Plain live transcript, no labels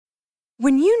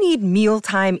When you need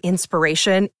mealtime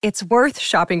inspiration, it's worth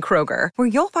shopping Kroger, where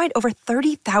you'll find over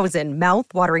 30,000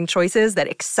 mouth-watering choices that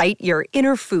excite your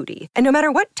inner foodie. And no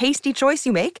matter what tasty choice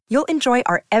you make, you'll enjoy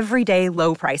our everyday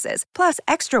low prices, plus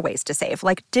extra ways to save,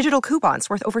 like digital coupons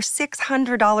worth over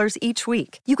 $600 each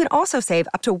week. You can also save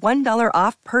up to $1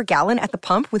 off per gallon at the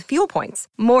pump with fuel points.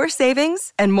 More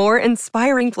savings and more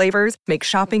inspiring flavors make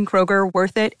shopping Kroger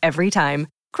worth it every time.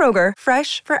 Kroger,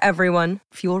 fresh for everyone.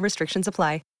 Fuel restrictions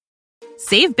apply.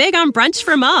 Save big on brunch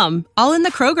for mom, all in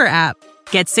the Kroger app.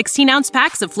 Get 16-ounce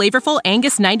packs of flavorful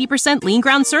Angus 90% lean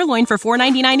ground sirloin for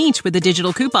 $4.99 each with a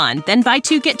digital coupon. Then buy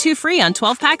 2, get 2 free on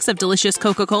 12 packs of delicious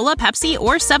Coca-Cola, Pepsi,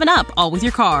 or 7-Up, all with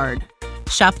your card.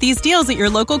 Shop these deals at your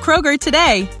local Kroger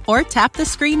today, or tap the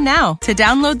screen now to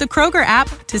download the Kroger app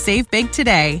to save big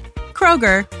today.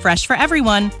 Kroger, fresh for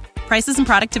everyone. Prices and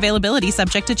product availability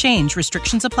subject to change.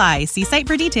 Restrictions apply. See site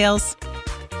for details.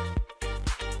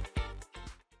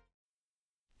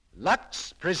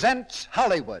 Lux presents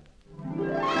Hollywood.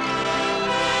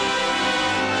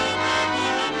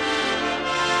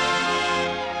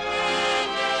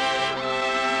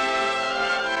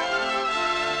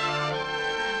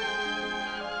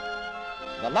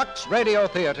 The Lux Radio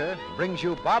Theater brings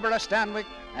you Barbara Stanwyck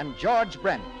and George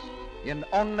Brent in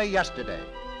Only Yesterday.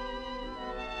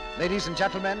 Ladies and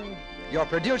gentlemen, your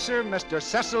producer, Mr.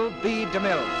 Cecil B.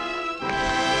 DeMille.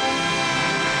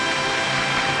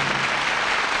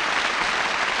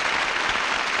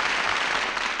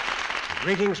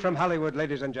 Greetings from Hollywood,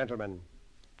 ladies and gentlemen.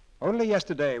 Only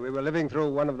yesterday, we were living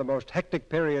through one of the most hectic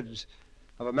periods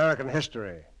of American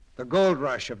history, the gold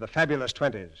rush of the fabulous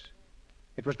 20s.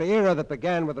 It was the era that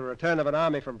began with the return of an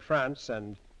army from France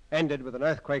and ended with an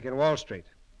earthquake in Wall Street.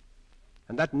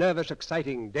 And that nervous,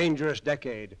 exciting, dangerous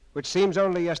decade, which seems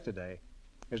only yesterday,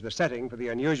 is the setting for the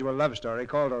unusual love story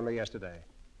called Only Yesterday.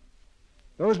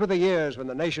 Those were the years when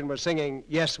the nation was singing,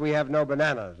 "Yes, we have no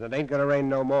bananas, and it ain't gonna rain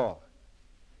no more."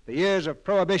 The years of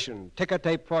Prohibition,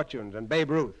 ticker-tape fortunes, and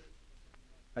Babe Ruth.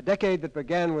 A decade that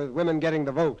began with women getting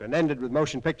the vote and ended with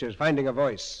motion pictures finding a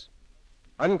voice.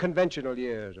 Unconventional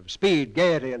years of speed,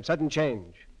 gaiety, and sudden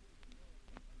change.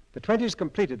 The 20s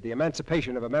completed the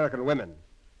emancipation of American women,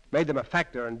 made them a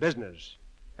factor in business,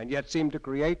 and yet seemed to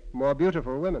create more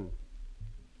beautiful women.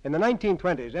 In the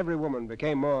 1920s, every woman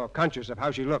became more conscious of how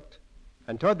she looked,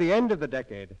 and toward the end of the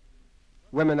decade,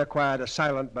 women acquired a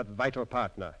silent but vital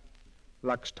partner,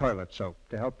 Lux toilet soap,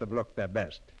 to help them look their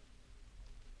best.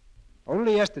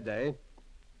 Only Yesterday,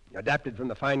 adapted from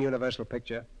the fine Universal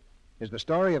picture, is the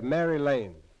story of Mary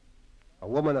Lane, a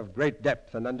woman of great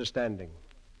depth and understanding,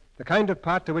 the kind of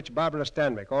part to which Barbara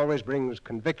Stanwyck always brings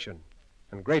conviction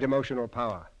and great emotional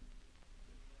power.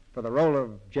 For the role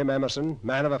of Jim Emerson,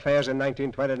 man of affairs in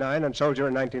 1929 and soldier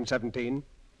in 1917,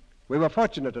 we were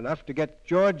fortunate enough to get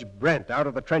George Brent out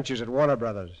of the trenches at Warner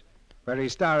Brothers, where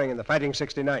he's starring in The Fighting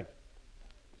 69th.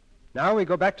 Now we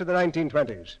go back to the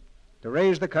 1920s to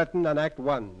raise the curtain on Act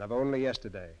One of Only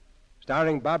Yesterday,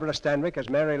 starring Barbara Stanwyck as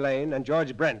Mary Lane and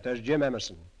George Brent as Jim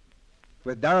Emerson,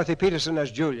 with Dorothy Peterson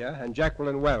as Julia and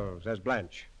Jacqueline Wells as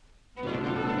Blanche.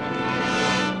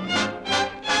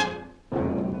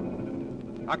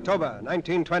 October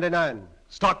 1929.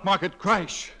 Stock market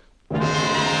crash. In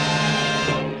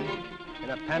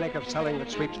a panic of selling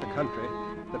that sweeps the country,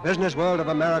 the business world of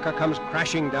America comes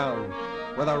crashing down,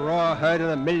 with a roar heard in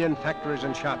 1 million factories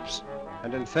and shops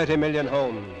and in 30 million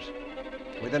homes.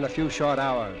 Within a few short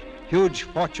hours, huge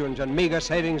fortunes and meager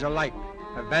savings alike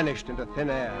have vanished into thin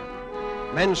air.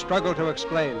 Men struggle to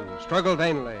explain, struggle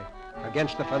vainly,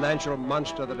 against the financial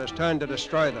monster that has turned to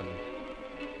destroy them,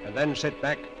 and then sit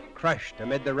back crushed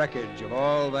amid the wreckage of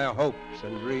all their hopes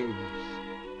and dreams.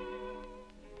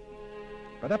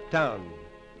 But uptown,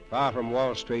 far from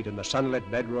Wall Street, in the sunlit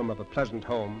bedroom of a pleasant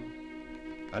home,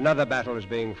 another battle is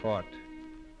being fought,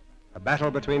 a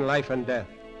battle between life and death.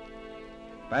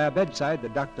 By her bedside, the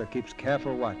doctor keeps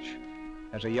careful watch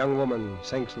as a young woman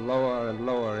sinks lower and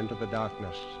lower into the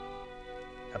darkness.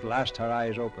 At last her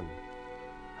eyes open.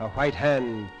 Her white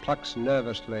hand plucks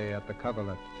nervously at the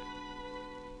coverlet.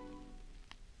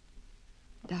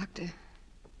 Doctor.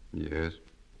 Yes?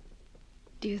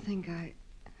 Do you think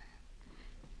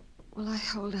will I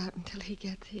hold out until he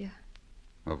gets here?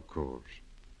 Of course.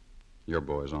 Your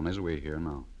boy's on his way here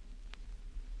now.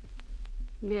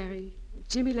 Mary,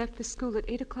 Jimmy left the school at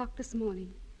 8 o'clock this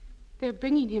morning. They're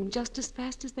bringing him just as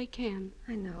fast as they can.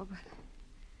 I know, but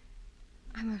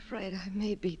I'm afraid I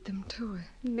may beat them to it.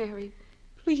 Mary,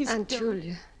 please Aunt don't.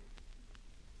 Julia.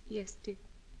 Yes, dear.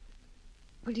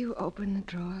 Will you open the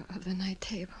drawer of the night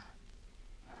table?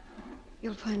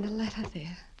 You'll find a letter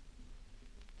there.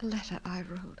 A letter I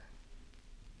wrote.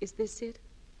 Is this it?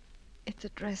 It's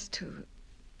addressed to...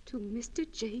 To Mr.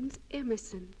 James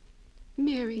Emerson.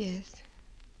 Mary. Yes,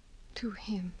 to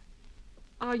him.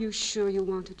 Are you sure you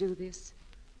want to do this?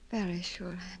 Very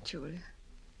sure, Aunt Julia.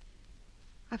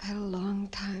 I've had a long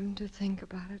time to think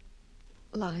about it,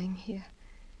 lying here.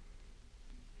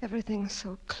 Everything's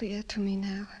so clear to me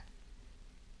now.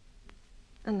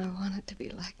 And I want it to be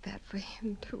like that for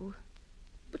him, too.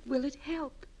 But will it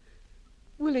help?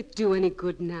 Will it do any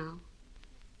good now?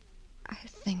 I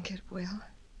think it will.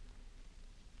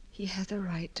 He has a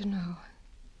right to know.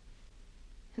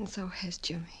 And so has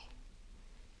Jimmy.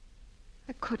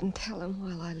 I couldn't tell him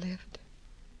while I lived.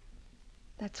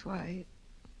 That's why,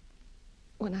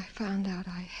 when I found out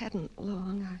I hadn't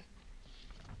long,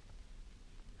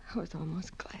 I was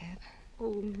almost glad.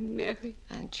 Oh, Mary.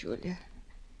 Aunt Julia,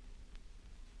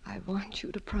 I want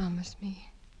you to promise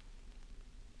me.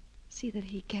 See that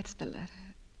he gets the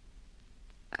letter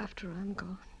after I'm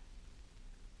gone.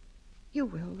 You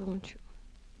will, won't you?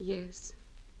 Yes,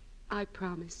 I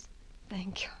promise.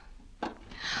 Thank you.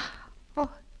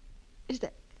 Oh, is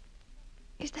that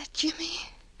Jimmy?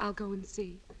 I'll go and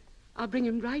see. I'll bring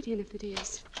him right in if it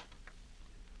is.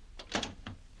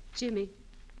 Jimmy.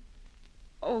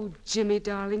 Oh, Jimmy,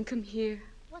 darling, come here.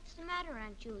 What's the matter,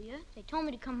 Aunt Julia? They told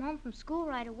me to come home from school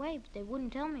right away, but they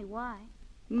wouldn't tell me why.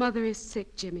 Mother is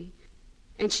sick, Jimmy,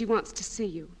 and she wants to see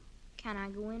you. Can I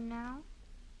go in now?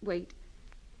 Wait.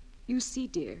 You see,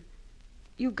 dear,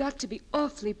 you've got to be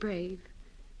awfully brave,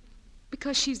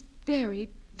 because she's very,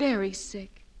 very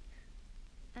sick.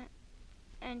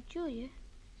 Aunt Julia,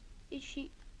 is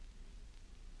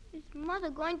Mother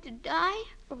going to die?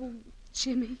 Oh,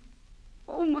 Jimmy.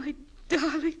 Oh, my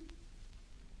darling.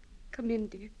 Come in,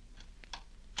 dear.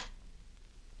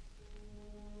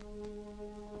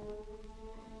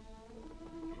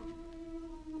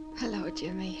 Hello,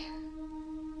 Jimmy.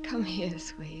 Come here,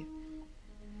 sweet.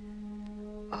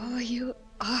 Oh, you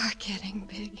are getting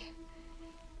big.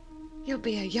 You'll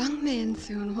be a young man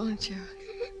soon, won't you?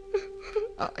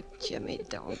 Oh, Jimmy,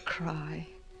 don't cry.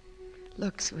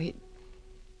 Look, sweet,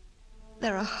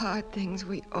 there are hard things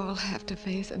we all have to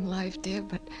face in life, dear,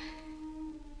 but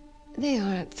they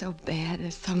aren't so bad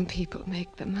as some people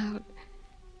make them out.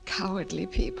 Cowardly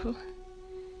people.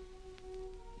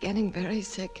 Getting very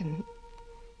sick and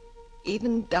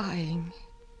even dying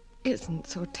isn't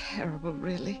so terrible,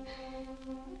 really.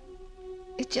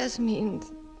 It just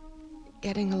means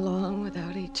getting along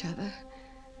without each other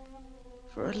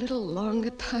for a little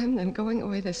longer time than going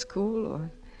away to school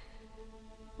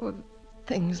or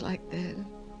things like that.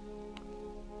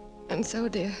 And so,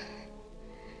 dear,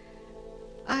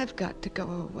 I've got to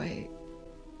go away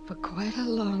for quite a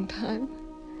long time.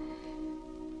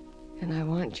 And I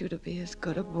want you to be as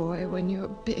good a boy when you're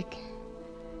big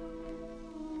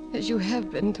as you have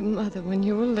been to Mother when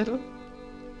you were little.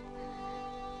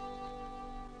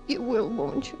 You will,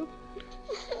 won't you?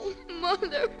 Oh,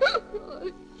 Mother.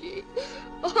 Oh, gee.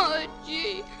 Oh,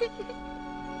 gee.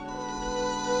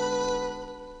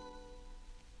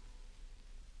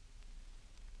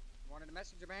 Wanted a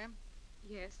messenger, ma'am?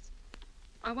 Yes.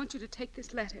 I want you to take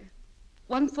this letter.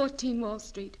 114 Wall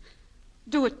Street.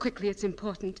 Do it quickly, it's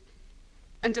important.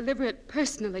 And deliver it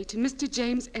personally to Mr.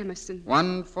 James Emerson.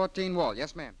 114 Wall.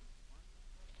 Yes, ma'am.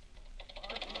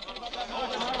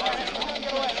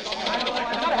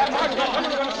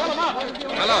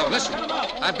 Hello, listen.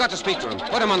 I've got to speak to him.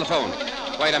 Put him on the phone.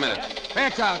 Wait a minute.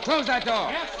 Fairchild, close that door.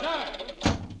 Yes,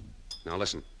 sir. Now,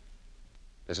 listen.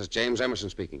 This is James Emerson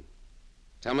speaking.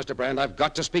 Tell Mr. Brand I've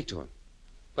got to speak to him.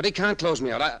 But he can't close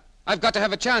me out. I've got to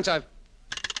have a chance.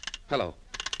 Hello.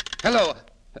 Hello.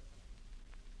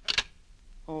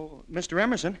 Oh, Mr.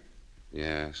 Emerson?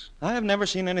 Yes? I have never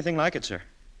seen anything like it, sir.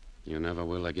 You never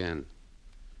will again.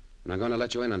 And I'm going to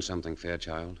let you in on something,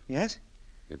 Fairchild. Yes?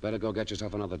 You'd better go get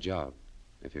yourself another job,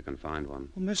 if you can find one.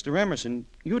 Well, Mr. Emerson,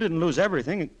 you didn't lose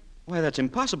everything. Why, that's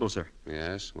impossible, sir.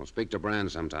 Yes? Well, speak to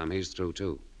Brand sometime. He's through,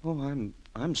 too. Oh,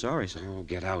 I'm sorry, sir. Oh,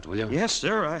 get out, will you? Yes,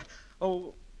 sir.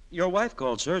 Oh, your wife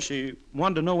called, sir. She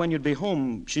wanted to know when you'd be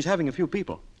home. She's having a few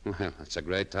people. Well, it's a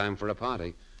great time for a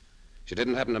party. She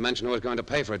didn't happen to mention who was going to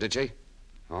pay for it, did she?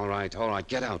 All right.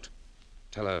 Get out.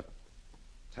 Tell her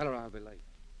I'll be late.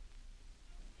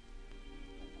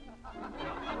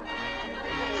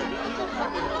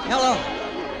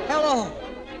 Hello.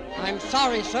 I'm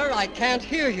sorry, sir, I can't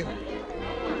hear you.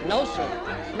 No, sir.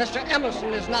 Mr.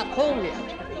 Emerson is not home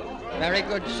yet. Very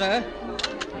good, sir.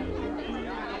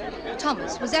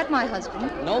 Thomas, was that my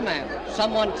husband? No, ma'am.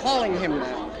 Someone calling him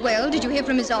now. Well, did you hear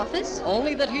from his office?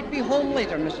 Only that he'd be home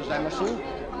later, Mrs. Emerson.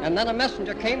 And then a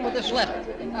messenger came with this letter.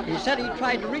 He said he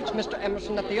tried to reach Mr.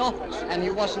 Emerson at the office, and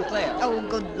he wasn't there. Oh,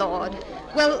 good Lord.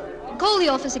 Well, Call the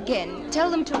office again. Tell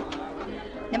them to...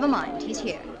 Never mind, he's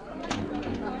here.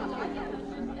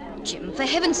 Jim, for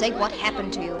heaven's sake, what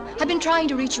happened to you? I've been trying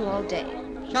to reach you all day.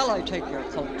 Shall I take your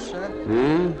coat, sir?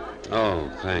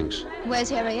 Oh, thanks. Where's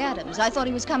Harry Adams? I thought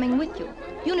he was coming with you.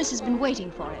 Eunice has been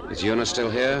waiting for him. Is Eunice still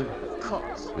here? Of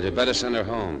course. Well, you better send her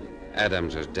home.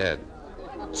 Adams is dead.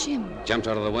 Jim. Jumped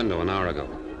out of the window an hour ago.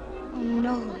 Oh,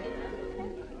 no.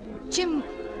 Jim,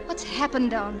 what's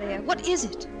happened down there? What is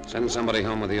it? Send somebody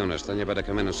home with Eunice. Then you better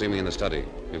come in and see me in the study.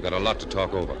 We've got a lot to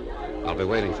talk over. I'll be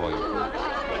waiting for you.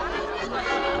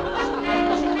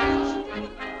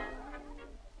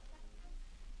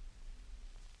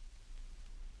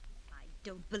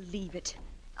 Don't believe it.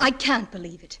 I can't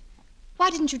believe it.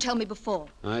 Why didn't you tell me before?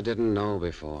 I didn't know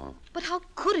before. But how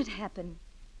could it happen?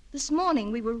 This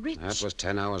morning we were rich. That was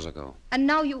 10 hours ago. And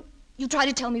now you try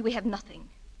to tell me we have nothing.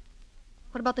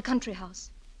 What about the country house?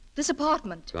 This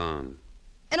apartment? Gone.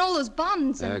 And all those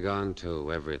bonds They're gone,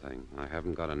 too. Everything. I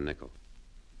haven't got a nickel.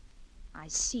 I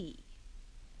see.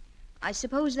 I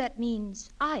suppose that means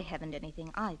I haven't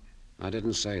anything either. I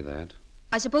didn't say that.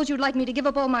 I suppose you'd like me to give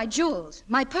up all my jewels,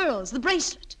 my pearls, the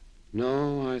bracelet.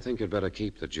 No, I think you'd better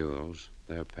keep the jewels.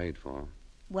 They're paid for.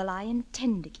 Well, I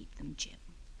intend to keep them, Jim.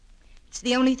 It's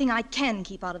the only thing I can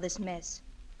keep out of this mess.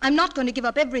 I'm not going to give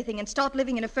up everything and start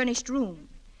living in a furnished room.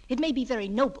 It may be very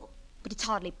noble, but it's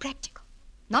hardly practical.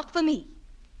 Not for me.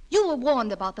 You were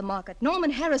warned about the market.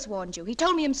 Norman Harris warned you. He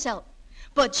told me himself.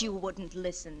 But you wouldn't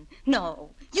listen.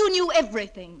 No, you knew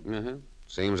everything.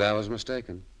 Seems I was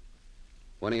mistaken.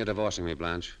 When are you divorcing me,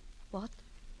 Blanche? What?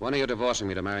 When are you divorcing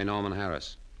me to marry Norman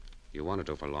Harris? You wanted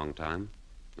to for a long time.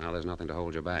 Now there's nothing to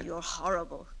hold you back. You're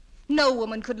horrible. No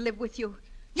woman could live with you.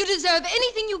 You deserve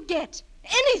anything you get.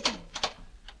 Anything.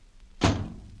 Well,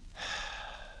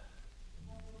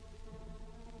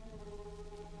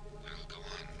 go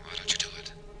on. Why don't you do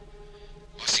it?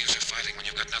 What's the use of fighting when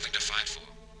you've got nothing to fight for?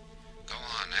 Go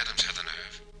on. Adams had the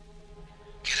nerve.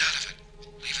 Get out of it.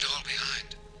 Leave it all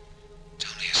behind.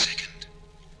 It's only a second.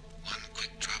 One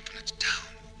quick drop and it's down,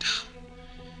 down.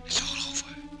 It's all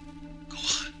over. Go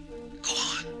on. Go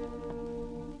on.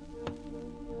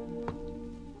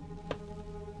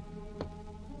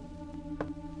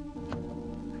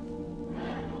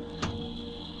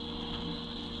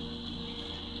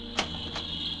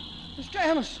 Mr.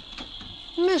 Emerson.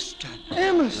 Mr.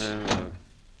 Emerson.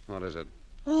 What is it?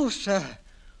 Oh, sir.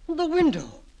 The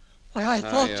window. Why, I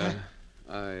thought...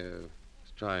 I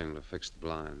was trying to fix the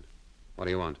blind. What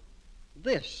do you want?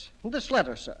 This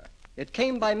letter, sir. It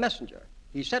came by messenger.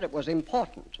 He said it was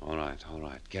important. All right.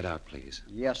 Get out, please.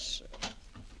 Yes, sir.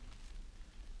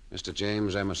 Mr.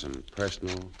 James Emerson,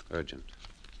 personal, urgent.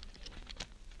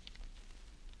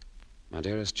 My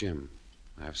dearest Jim,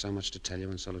 I have so much to tell you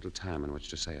and so little time in which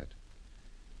to say it.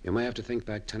 You may have to think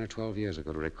back 10 or 12 years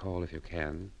ago to recall, if you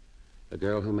can, the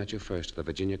girl who met you first at the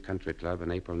Virginia Country Club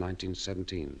in April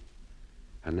 1917.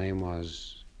 Her name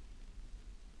was...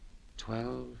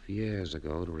 12 years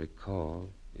ago to recall,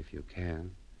 if you can,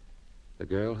 the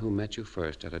girl who met you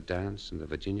first at a dance in the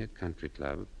Virginia Country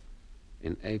Club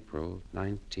in April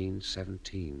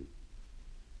 1917.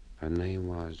 Her name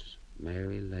was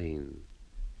Mary Lane.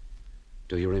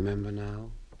 Do you remember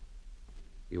now?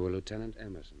 You were Lieutenant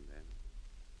Emerson then.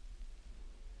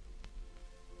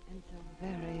 And so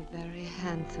very, very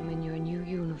handsome in your new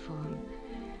uniform.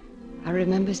 I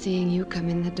remember seeing you come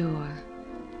in the door.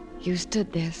 You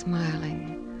stood there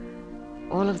smiling.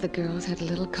 All of the girls had a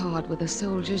little card with a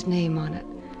soldier's name on it,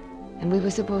 and we were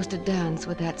supposed to dance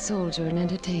with that soldier and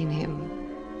entertain him.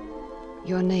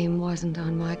 Your name wasn't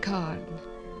on my card,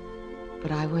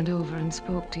 but I went over and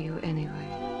spoke to you anyway.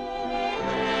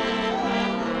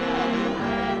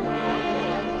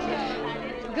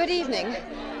 Good evening.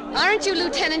 Aren't you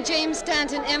Lieutenant James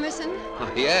Stanton Emerson?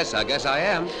 Oh, yes, I guess I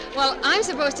am. Well, I'm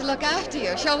supposed to look after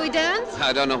you. Shall we dance?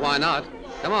 I don't know why not.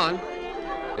 Come on.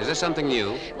 Is this something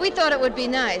new? We thought it would be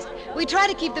nice. We try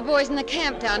to keep the boys in the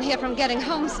camp down here from getting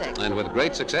homesick. And with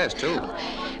great success, too.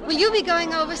 Will you be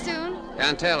going over soon?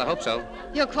 Can't tell. I hope so.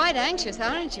 You're quite anxious,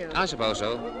 aren't you? I suppose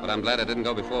so, but I'm glad I didn't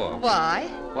go before. Why?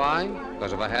 Why?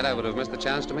 Because if I had, I would have missed the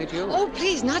chance to meet you. Oh,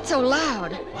 please, not so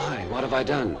loud. Why? What have I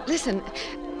done? Listen,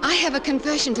 I have a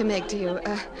confession to make to you.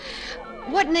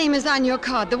 What name is on your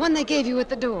card, the one they gave you at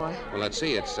the door? Well, let's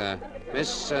see. It's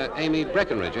Miss Amy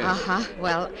Breckenridge, yes? Uh-huh.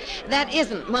 Well, that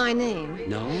isn't my name.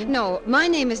 No? No, my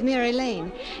name is Mary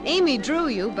Lane. Amy drew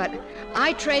you, but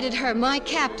I traded her my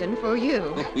captain for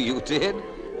you. Oh, you did?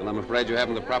 Well, I'm afraid you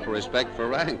haven't the proper respect for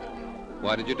rank.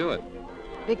 Why did you do it?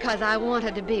 Because I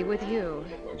wanted to be with you.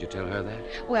 Did you tell her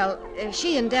that? Well,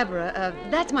 she and Deborah,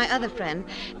 that's my other friend,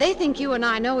 they think you and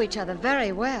I know each other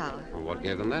very well. Well, what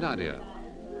gave them that idea?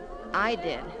 I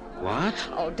did. What?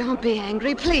 Oh, don't be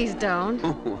angry. Please don't.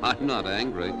 Oh, I'm not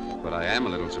angry, but I am a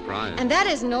little surprised. And that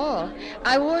isn't all.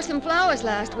 I wore some flowers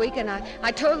last week, and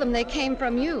I told them they came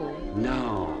from you.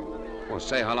 No. Well,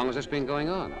 say, how long has this been going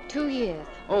on? 2 years.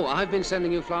 Oh, I've been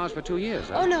sending you flowers for 2 years,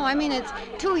 huh? Oh, no, I mean it's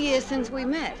 2 years since we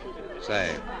met.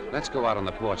 Say, let's go out on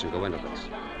the porch and go into this.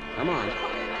 Come on.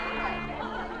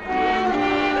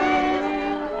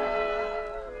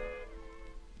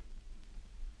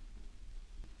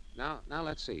 Now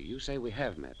let's see. You say we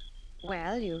have met.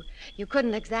 Well, you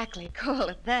couldn't exactly call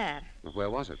it that. Where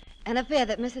was it? An affair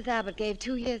that Mrs. Abbott gave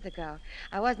 2 years ago.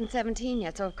 I wasn't 17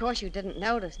 yet, so of course you didn't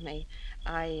notice me.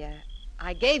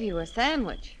 I gave you a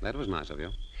sandwich. That was nice of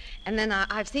you. And then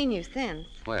I've seen you since.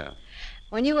 Where?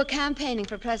 When you were campaigning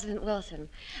for President Wilson,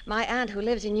 my aunt who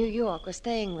lives in New York was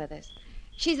staying with us.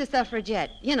 She's a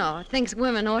suffragette, thinks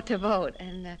women ought to vote.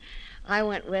 And I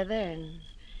went with her, and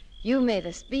you made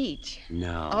a speech.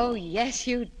 No. Oh, yes,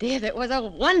 you did. It was a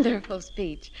wonderful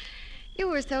speech. You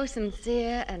were so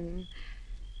sincere and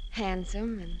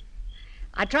handsome, and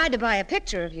I tried to buy a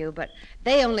picture of you, but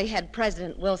they only had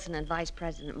President Wilson and Vice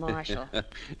President Marshall.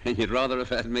 And you'd rather have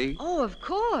had me? Oh, of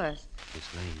course.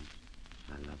 Miss Lane,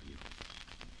 I love you.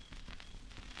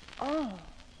 Oh.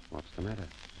 What's the matter?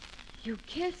 You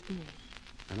kissed me.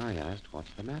 And I asked,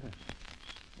 what's the matter?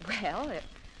 Well, it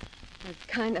was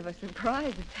kind of a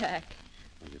surprise attack.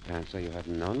 Well, you can't say you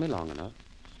haven't known me long enough.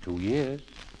 2 years.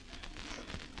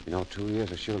 2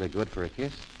 years are surely good for a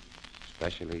kiss.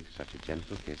 Especially such a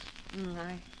gentle kiss.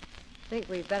 I think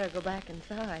we'd better go back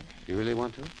inside. You really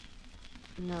want to?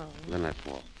 No. Then let's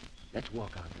walk. Let's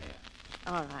walk out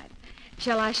there. All right.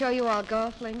 Shall I show you our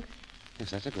golf links? Yes,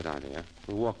 that's a good idea.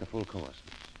 We'll walk the full course.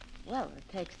 Well, it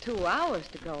takes 2 hours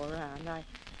to go around.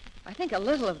 I think a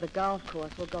little of the golf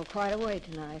course will go quite a way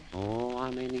tonight. Oh,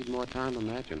 I may need more time than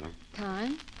that,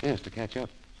 Time? Yes, to catch up.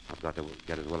 I've got to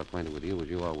get as well acquainted with you as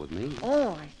you are with me.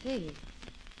 Oh, I see.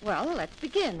 Well, let's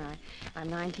begin. I'm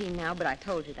 19 now, but I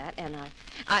told you that, and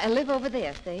I live over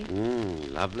there, see?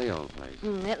 Lovely old place.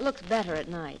 It looks better at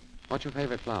night. What's your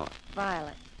favorite flower?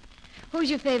 Violet.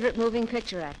 Who's your favorite moving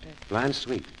picture actress? Blanche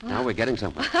Sweet. Now we're getting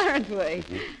somewhere. Aren't we?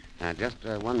 Just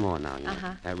one more now,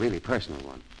 A really personal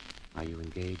one. Are you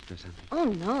engaged or something? Oh,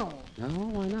 no. No?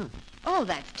 Why not? Oh,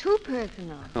 that's too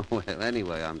personal. Well,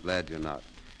 anyway, I'm glad you're not.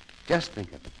 Just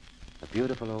think of it. A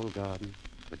beautiful old garden,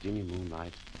 Virginia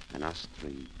moonlight, and us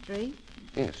three. 3?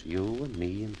 Yes, you and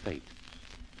me and Fate.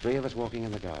 3 of us walking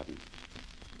in the garden.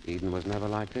 Eden was never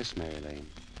like this, Mary Lane.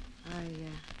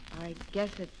 I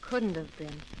guess it couldn't have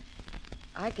been.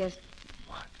 I guess...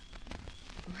 What?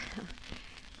 Well,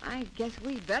 I guess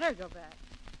we'd better go back.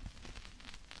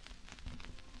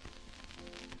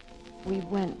 We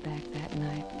went back that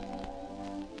night,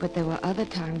 but there were other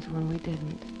times when we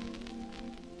didn't.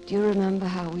 Do you remember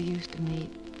how we used to meet,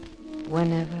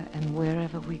 whenever and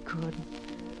wherever we could?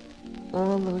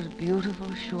 All those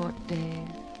beautiful short days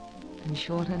and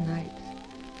shorter nights,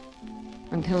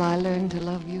 until I learned to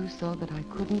love you so that I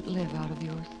couldn't live out of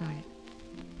your sight.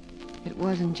 It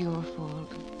wasn't your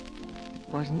fault. It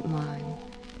wasn't mine.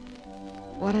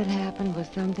 What had happened was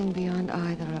something beyond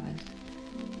either of us.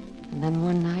 And then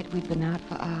one night we'd been out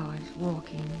for hours,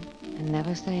 walking, and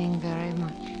never saying very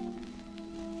much.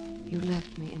 You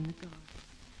left me in the garden.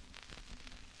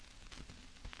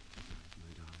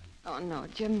 Oh, no,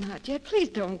 Jim, not yet. Please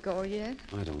don't go yet.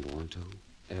 I don't want to.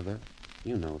 Ever.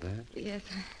 You know that. Yes,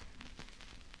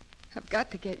 I've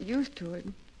got to get used to it.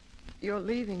 You're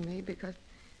leaving me because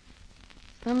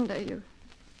someday you...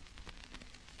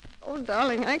 Oh,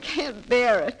 darling, I can't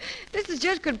bear it. This is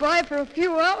just goodbye for a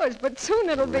few hours, but soon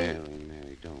it'll be...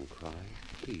 Mary, don't cry.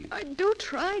 Please. I do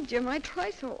try, Jim. I try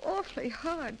so awfully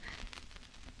hard.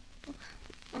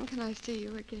 When can I see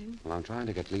you again? Well, I'm trying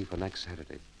to get leave for next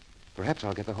Saturday. Perhaps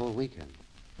I'll get the whole weekend.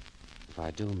 If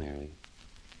I do, Mary,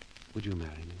 would you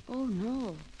marry me? Oh,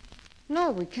 no.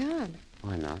 No, we can't.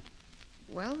 Why not?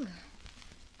 Well,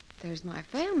 there's my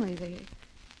family.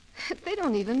 They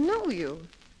don't even know you.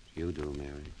 You do,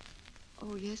 Mary.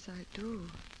 Oh, yes, I do.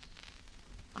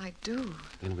 I do.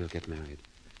 Then we'll get married.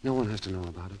 No one has to know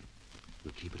about it.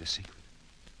 We'll keep it a secret.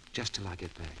 Just till I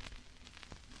get back.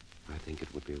 I think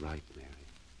it would be right,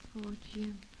 Mary. Oh,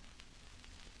 Jim.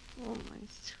 Oh, my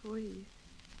sweet.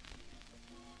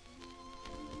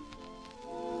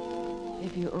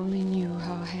 If you only knew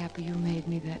how happy you made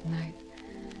me that night.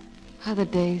 How the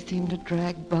days seemed to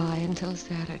drag by until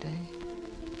Saturday.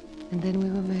 And then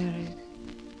we were married.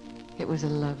 It was a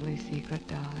lovely secret,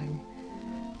 darling.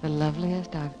 The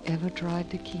loveliest I've ever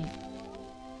tried to keep.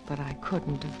 But I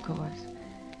couldn't, of course.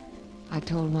 I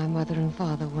told my mother and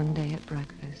father one day at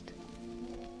breakfast.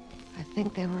 I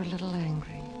think they were a little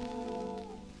angry.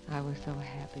 I was so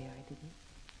happy I didn't.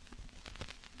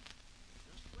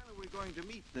 When are we going to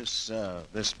meet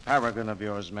this paragon of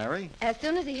yours, Mary? As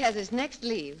soon as he has his next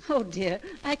leave. Oh, dear.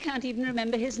 I can't even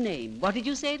remember his name. What did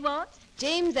you say it was?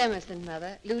 James Emerson,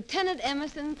 Mother. Lieutenant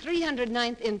Emerson,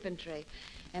 309th Infantry.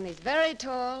 And he's very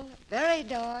tall, very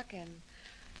dark, and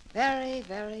very,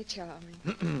 very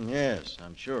charming. Yes,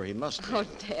 I'm sure he must be. Oh,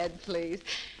 Dad, please.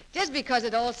 Just because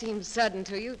it all seems sudden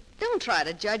to you, don't try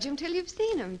to judge him till you've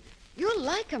seen him. You'll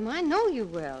like him. I know you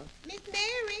will. Miss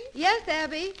Mary? Yes,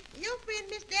 Abby? Your friend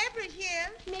Miss Deborah's here.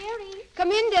 Mary?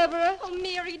 Come in, Deborah. Oh,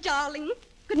 Mary, darling.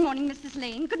 Good morning, Mrs.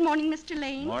 Lane. Good morning, Mr.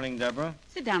 Lane. Morning, Deborah.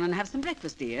 Sit down and have some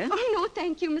breakfast, dear. Oh, no,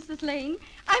 thank you, Mrs. Lane.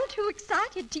 I'm too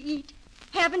excited to eat.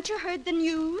 Haven't you heard the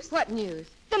news? What news?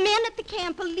 The men at the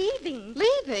camp are leaving.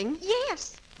 Leaving?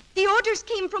 Yes. The orders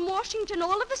came from Washington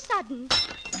all of a sudden.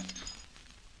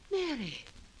 Mary.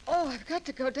 Oh, I've got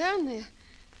to go down there.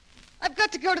 I've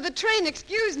got to go to the train.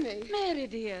 Excuse me. Mary,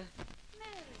 dear.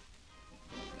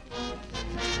 Let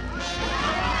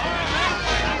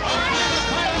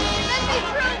me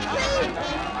through, please.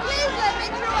 Please let me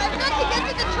through. I've got to get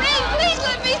to the train. Please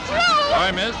let me through. All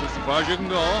right, miss. That's as far as you can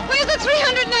go. Where's the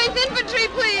 309th Infantry,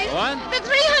 please? What? The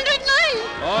 309th.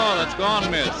 Oh, that's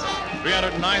gone, miss.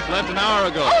 309th left an hour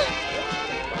ago. Oh.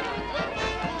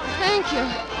 Thank you.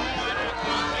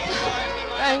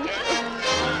 Thank you.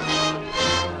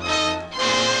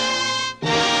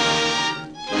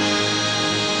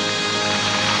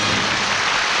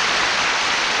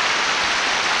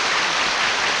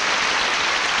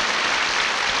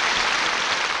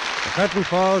 The curtain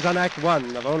falls on Act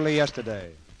One of Only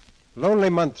Yesterday. Lonely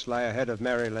months lie ahead of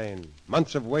Mary Lane,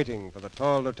 months of waiting for the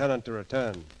tall lieutenant to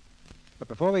return. But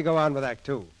before we go on with Act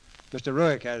Two, Mr.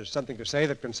 Ruick has something to say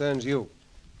that concerns you.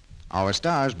 Our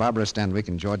stars, Barbara Stanwyck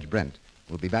and George Brent,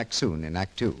 will be back soon in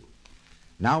Act Two.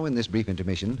 Now, in this brief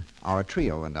intermission, our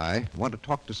trio and I want to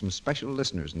talk to some special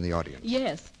listeners in the audience.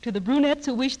 Yes, to the brunettes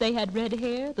who wish they had red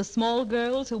hair, the small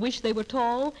girls who wish they were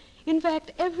tall. In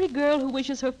fact, every girl who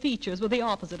wishes her features were the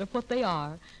opposite of what they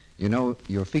are. You know,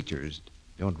 your features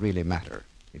don't really matter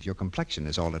if your complexion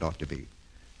is all it ought to be.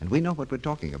 And we know what we're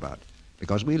talking about,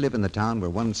 because we live in the town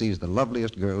where one sees the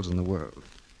loveliest girls in the world.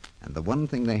 And the one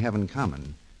thing they have in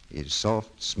common is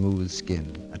soft, smooth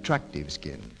skin, attractive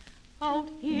skin.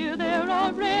 Out here there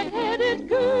are red-headed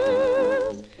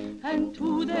girls, and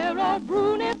too there are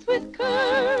brunettes with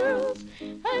curls,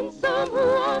 and some who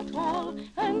are tall,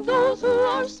 and those who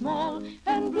are small,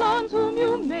 and blondes whom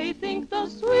you may think the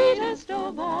sweetest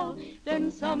of all. Then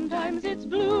sometimes it's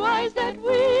blue eyes that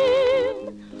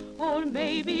win, or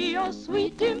maybe a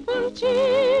sweet dimpled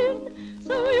chin.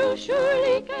 So you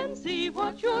surely can see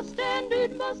what your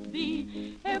standard must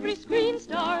be. Every screen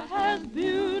star has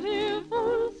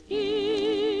beautiful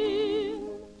skin.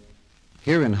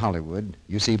 Here in Hollywood,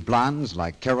 you see blondes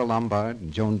like Carole Lombard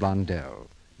and Joan Blondell,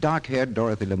 dark-haired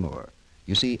Dorothy Lamour.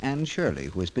 You see Anne Shirley,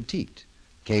 who is petite,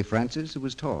 Kay Francis, who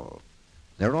is tall.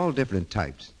 They're all different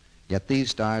types, yet these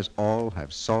stars all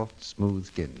have soft, smooth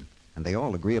skin, and they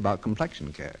all agree about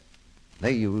complexion care.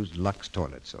 They use Lux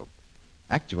toilet soap.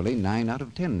 Actually, 9 out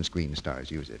of 10 screen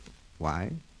stars use it.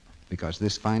 Why? Because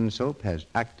this fine soap has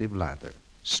active lather,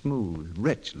 smooth,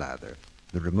 rich lather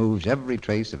that removes every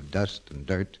trace of dust and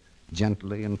dirt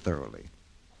gently and thoroughly.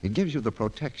 It gives you the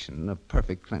protection of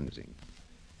perfect cleansing.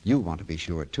 You want to be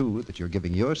sure, too, that you're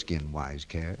giving your skin wise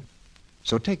care.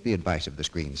 So take the advice of the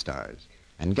screen stars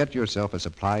and get yourself a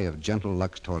supply of gentle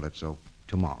Lux toilet soap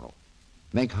tomorrow.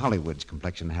 Make Hollywood's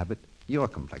complexion habit your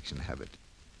complexion habit.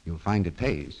 You'll find it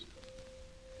pays.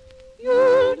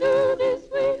 You'll do this,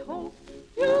 we hope.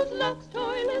 Use Lux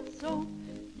toilet soap,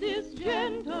 this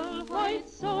gentle white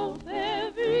soap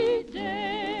every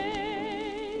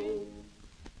day.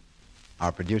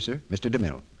 Our producer, Mr.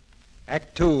 DeMille.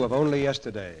 Act Two of Only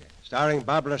Yesterday, starring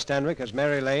Barbara Stanwyck as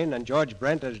Mary Lane and George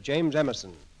Brent as James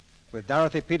Emerson, with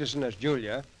Dorothy Peterson as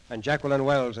Julia and Jacqueline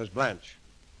Wells as Blanche.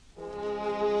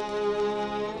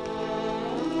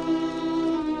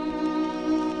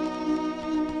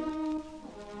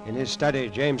 In his study,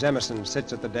 James Emerson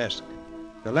sits at the desk,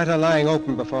 the letter lying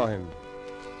open before him.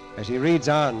 As he reads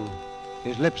on,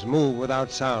 his lips move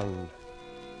without sound,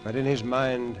 but in his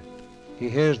mind, he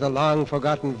hears the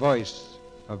long-forgotten voice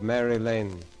of Mary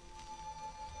Lane.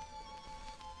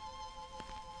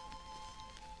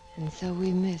 And so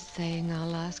we missed saying our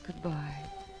last goodbye.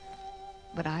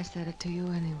 But I said it to you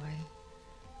anyway,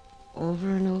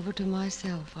 over and over to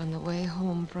myself on the way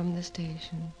home from the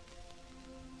station.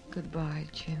 Goodbye,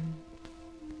 Jim.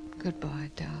 Goodbye,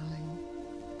 darling.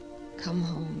 Come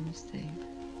home safe.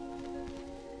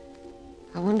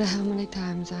 I wonder how many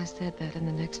times I said that in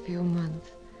the next few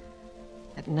months.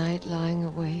 At night lying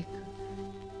awake,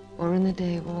 or in the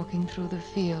day walking through the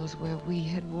fields where we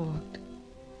had walked.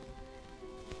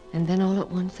 And then all at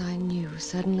once I knew,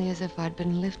 suddenly as if I'd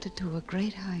been lifted to a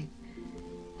great height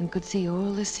and could see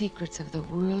all the secrets of the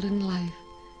world and life.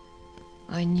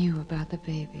 I knew about the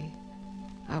baby.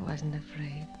 I wasn't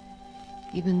afraid.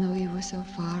 Even though you were so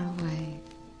far away,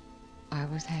 I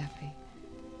was happy.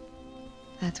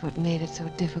 That's what made it so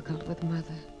difficult with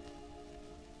Mother.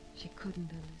 She couldn't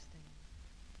understand.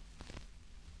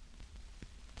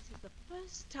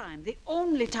 First time, the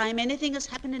only time anything has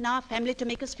happened in our family to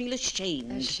make us feel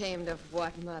ashamed. Ashamed of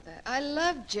what, Mother? I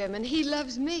love Jim, and he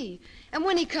loves me. And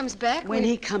when he comes back, When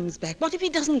he comes back. What if he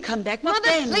doesn't come back? What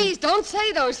Mother, then? please, don't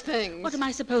say those things. What am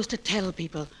I supposed to tell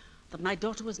people? That my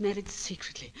daughter was married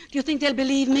secretly. Do you think they'll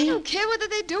believe me? I don't care whether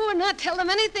they do or not. Tell them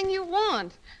anything you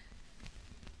want.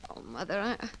 Oh,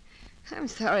 Mother, I'm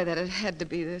sorry that it had to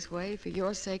be this way for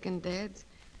your sake and Dad's.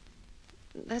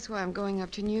 That's why I'm going up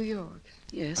to New York.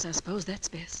 Yes, I suppose that's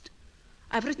best.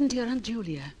 I've written to your Aunt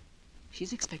Julia.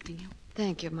 She's expecting you.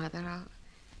 Thank you, Mother.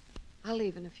 I'll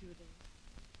leave in a few days.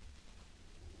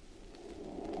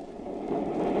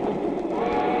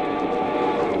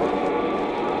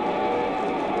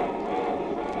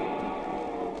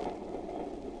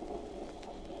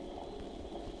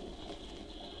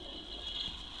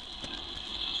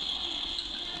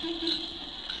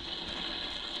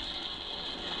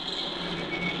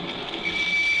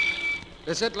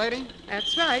 This it, lady?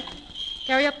 That's right.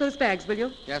 Carry up those bags, will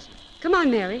you? Yes. Come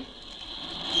on, Mary.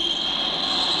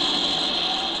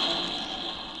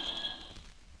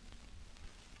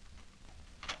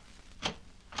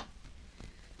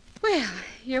 Well,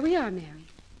 here we are, Mary.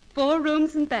 4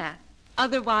 rooms and bath.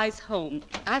 Otherwise home.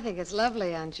 I think it's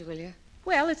lovely, Aunt Julia.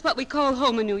 Well, it's what we call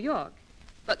home in New York.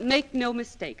 But make no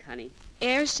mistake, honey.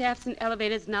 Air shafts and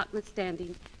elevators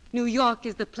notwithstanding, New York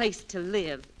is the place to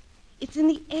live. It's in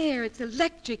the air. It's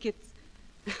electric. It's...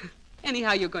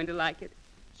 Anyhow, you're going to like it.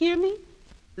 Hear me?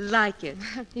 Like it.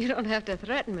 You don't have to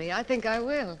threaten me. I think I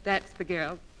will. That's the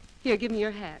girl. Here, give me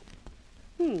your hat.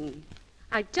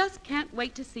 I just can't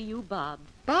wait to see you bobbed.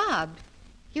 Bobbed?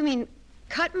 You mean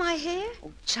cut my hair?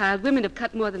 Oh, child, women have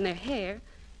cut more than their hair.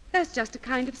 That's just a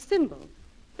kind of symbol.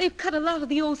 They've cut a lot of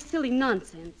the old silly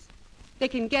nonsense. They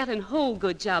can get and hold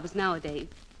good jobs nowadays.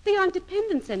 They aren't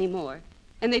dependents anymore.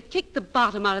 And they've kicked the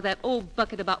bottom out of that old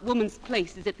bucket about women's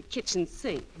places at the kitchen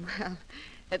sink. Well,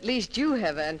 at least you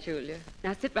have, Aunt Julia.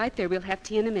 Now sit right there. We'll have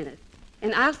tea in a minute.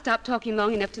 And I'll stop talking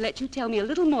long enough to let you tell me a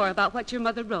little more about what your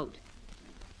mother wrote.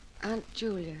 Aunt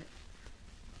Julia,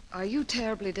 are you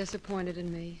terribly disappointed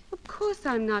in me? Of course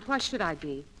I'm not. Why should I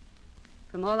be?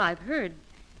 From all I've heard,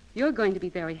 you're going to be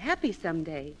very happy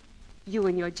someday. You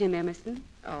and your Jim Emerson.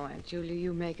 Oh, Aunt Julia,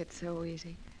 you make it so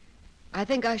easy. I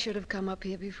think I should have come up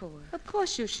here before. Of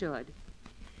course you should.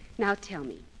 Now tell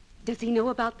me, does he know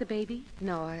about the baby?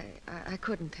 No, I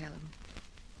couldn't tell him.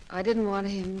 I didn't want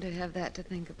him to have that to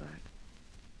think about.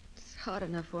 It's hard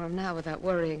enough for him now without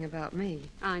worrying about me.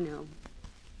 I know.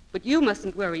 But you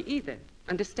mustn't worry either.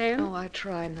 Understand? Oh, I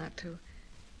try not to.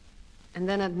 And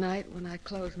then at night when I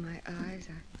close my eyes,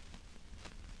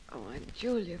 Oh, Aunt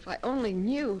Julia, if I only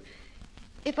knew...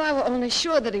 If I were only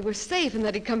sure that he was safe and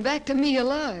that he'd come back to me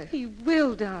alive. He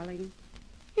will, darling.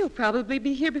 He'll probably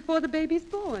be here before the baby's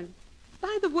born.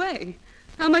 By the way,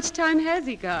 how much time has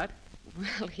he got?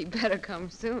 Well, he better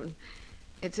come soon.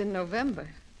 It's in November.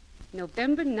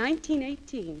 November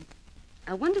 1918.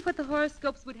 I wonder what the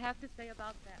horoscopes would have to say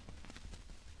about that.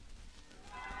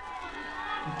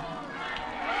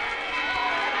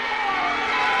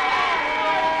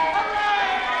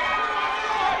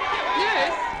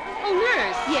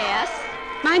 Nurse? Yes?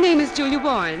 My name is Julia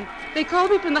Warren. They called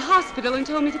me from the hospital and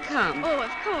told me to come. Oh, of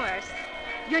course.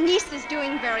 Your niece is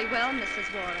doing very well,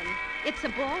 Mrs. Warren. It's a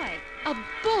boy. A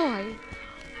boy?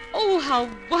 Oh, how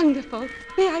wonderful.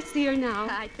 May I see her now?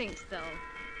 I think so.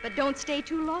 But don't stay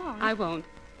too long. I won't.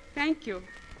 Thank you.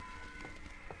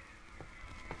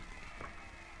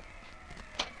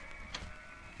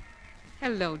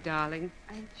 Hello, darling.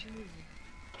 Aunt Julia.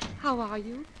 How are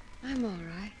you? I'm all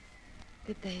right.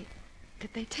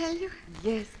 Did they tell you?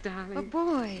 Yes, darling. A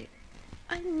boy.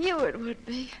 I knew it would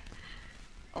be.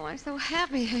 Oh, I'm so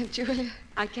happy, Aunt Julia.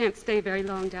 I can't stay very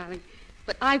long, darling.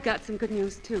 But I've got some good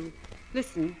news, too.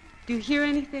 Listen, do you hear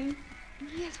anything?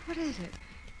 Yes, what is it?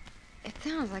 It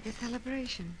sounds like a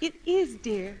celebration. It is,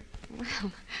 dear.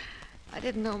 Well, I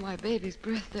didn't know my baby's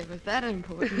birthday was that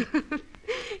important.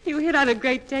 You hit on a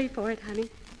great day for it, honey.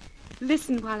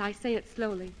 Listen while I say it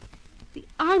slowly. The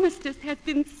armistice has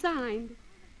been signed.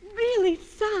 Really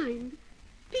signed.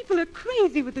 People are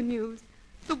crazy with the news.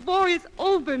 The war is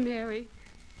over, Mary.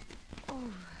 Over?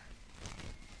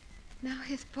 Now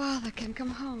his father can come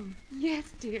home. Yes,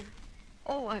 dear.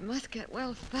 Oh, I must get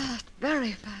well fast,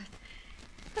 very fast.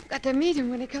 I've got to meet him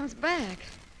when he comes back.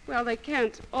 Well, they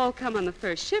can't all come on the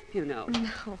first ship, you know.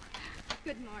 No.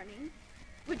 Good morning.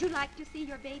 Would you like to see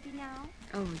your baby now?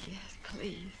 Oh, yes,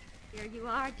 please. Here you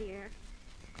are, dear.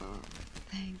 Oh,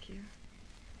 thank you.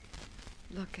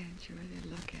 Look, Aunt Julia,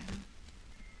 look at him.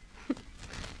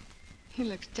 He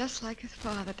looks just like his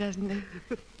father, doesn't he?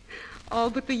 All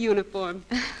but the uniform.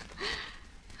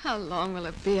 How long will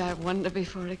it be, I wonder,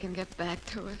 before he can get back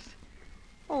to us?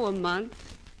 Oh, a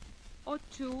month. Or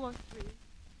 2 or 3.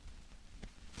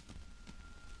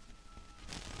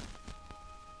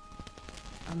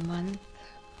 A month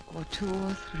or 2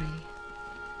 or 3.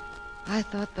 I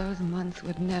thought those months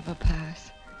would never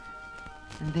pass.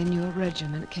 And then your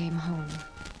regiment came home.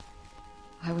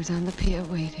 I was on the pier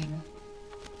waiting.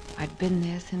 I'd been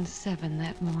there since 7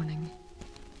 that morning.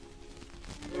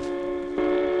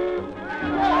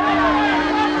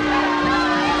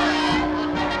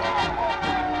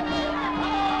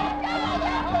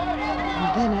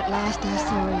 And then at last I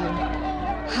saw you.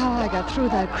 How I got through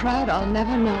that crowd, I'll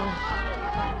never know.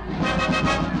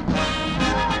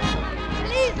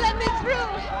 Please let me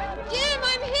through. Jim,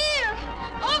 I'm here.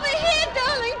 Over here,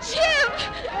 darling. Jim.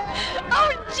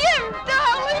 Oh, Jim,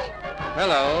 darling.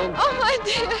 Hello. Oh, my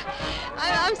dear.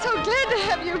 I'm so glad to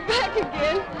have you back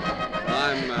again.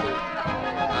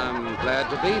 I'm glad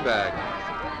to be back.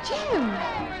 Jim,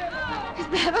 is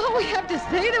that all we have to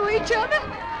say to each other?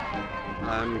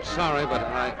 I'm sorry, but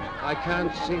I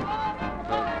can't see.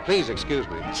 Please excuse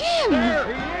me. Jim! There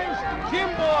he is! Jim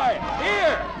boy!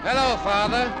 Here! Hello,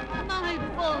 Father. My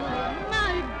boy,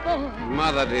 my boy.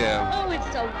 Mother, dear. Oh,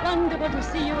 it's so wonderful to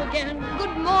see you again.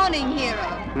 Good morning, hero.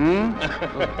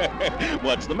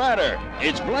 What's the matter?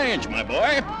 It's Blanche, my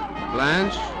boy.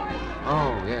 Blanche?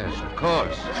 Oh, yes, of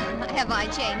course. Have I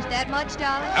changed that much,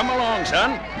 darling? Come along,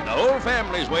 son. The whole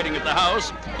family's waiting at the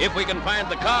house. If we can find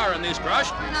the car in this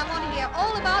crush. And I want to hear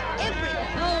all about everything.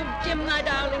 Oh, Jim, my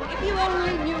darling, if you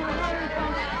only knew.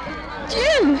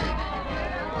 Jim!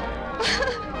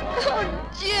 Oh,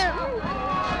 Jim!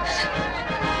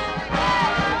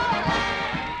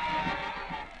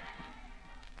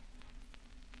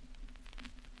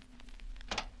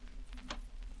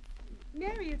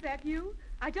 Mary, is that you?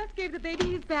 I just gave the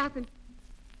baby his bath and...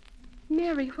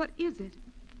 Mary, what is it?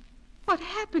 What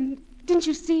happened? Didn't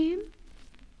you see him?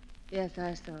 Yes,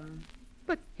 I saw him.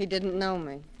 But... He didn't know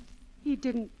me. He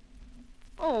didn't...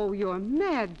 Oh, you're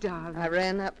mad, darling. I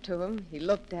ran up to him. He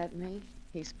looked at me.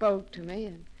 He spoke to me,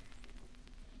 and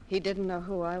he didn't know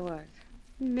who I was.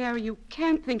 Mary, you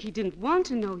can't think he didn't want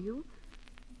to know you.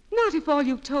 Not if all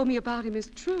you've told me about him is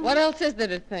true. What else is there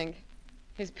to think?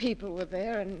 His people were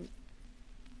there,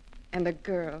 and a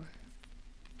girl.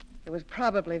 It was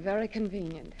probably very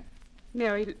convenient.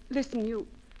 Mary, listen, you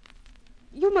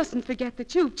mustn't forget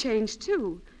that you've changed,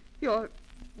 too. Your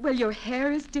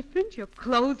hair is different. Your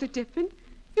clothes are different.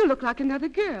 You look like another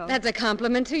girl. That's a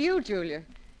compliment to you, Julia.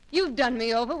 You've done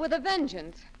me over with a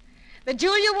vengeance. The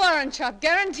Julia Warren shop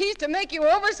guarantees to make you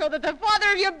over so that the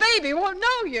father of your baby won't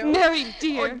know you. Mary,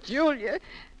 dear. Oh, Julia.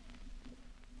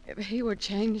 If he were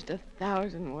changed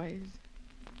 1,000 ways,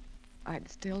 I'd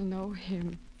still know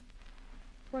him.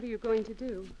 What are you going to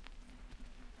do?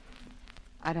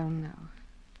 I don't know.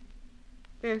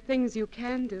 There are things you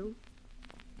can do.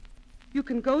 You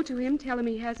can go to him, tell him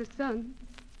he has a son.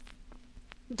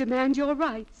 Demand your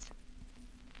rights.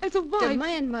 As a wife...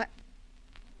 Demand my...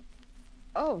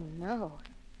 Oh, no.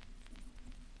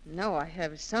 No, I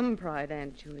have some pride,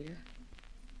 Aunt Julia.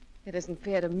 It isn't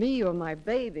fair to me or my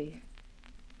baby.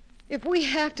 If we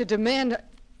have to demand...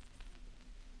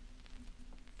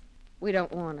 We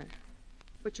don't want it.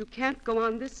 But you can't go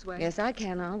on this way. Yes, I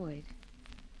can. I'll wait.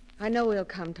 I know he'll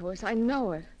come to us. I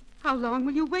know it. How long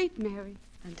will you wait, Mary?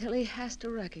 Until he has to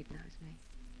recognize me.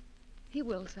 He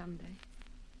will someday.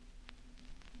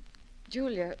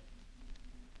 Julia,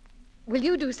 will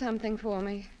you do something for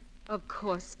me? Of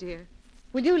course, dear.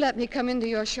 Will you let me come into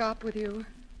your shop with you?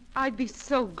 I'd be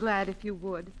so glad if you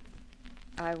would.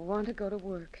 I want to go to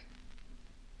work.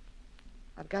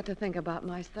 I've got to think about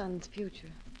my son's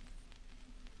future.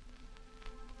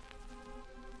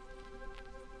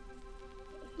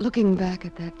 Looking back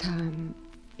at that time,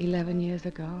 11 years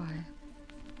ago,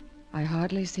 I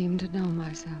hardly seemed to know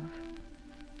myself.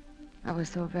 I was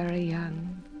so very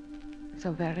young,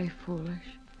 so very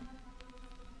foolish.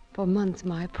 For months,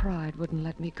 my pride wouldn't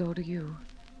let me go to you.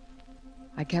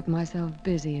 I kept myself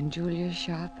busy in Julia's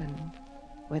shop and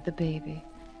with the baby.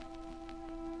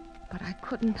 But I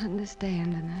couldn't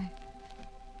understand, and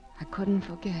I couldn't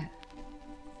forget.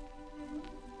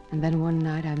 And then one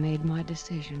night I made my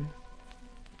decision.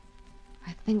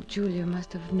 I think Julia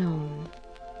must have known,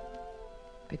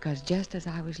 because just as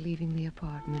I was leaving the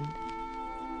apartment,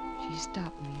 she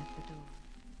stopped me at the door.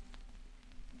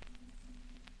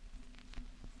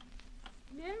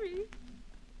 Mary?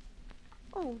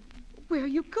 Oh, where are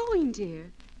you going,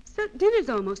 dear? So dinner's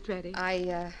almost ready.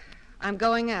 I'm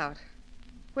going out.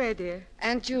 Where, dear?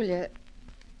 Aunt Julia,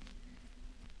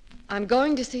 I'm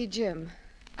going to see Jim.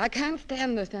 I can't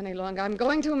stand this any longer. I'm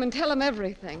going to him and tell him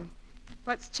everything.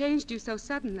 What's changed you so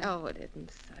suddenly? Oh, it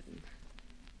isn't sudden.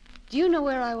 Do you know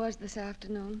where I was this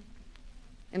afternoon?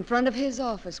 In front of his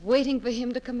office, waiting for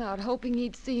him to come out, hoping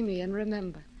he'd see me and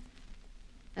remember.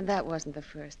 And that wasn't the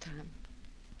first time.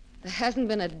 There hasn't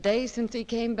been a day since he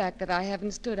came back that I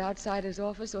haven't stood outside his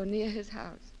office or near his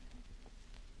house.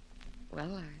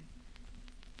 Well,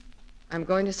 I'm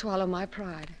going to swallow my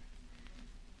pride.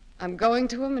 I'm going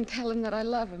to him and tell him that I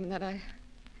love him, that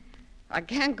I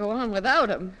can't go on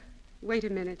without him. Wait a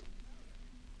minute.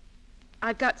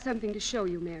 I've got something to show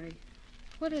you, Mary.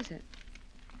 What is it?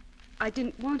 I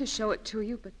didn't want to show it to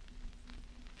you, but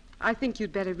I think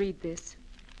you'd better read this.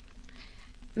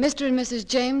 Mr. and Mrs.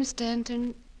 James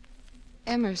Stanton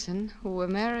Emerson, who were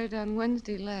married on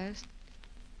Wednesday last,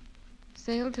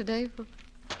 sailed today for...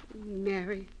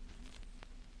 Mary.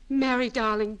 Mary,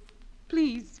 darling,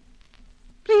 please.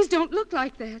 Please don't look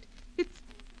like that. It's...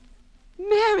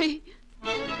 Mary!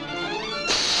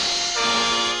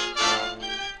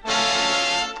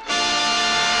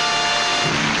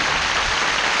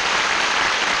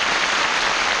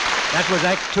 That was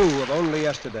Act 2 of Only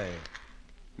Yesterday.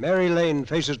 Mary Lane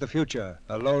faces the future,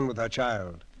 alone with her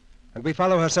child. And we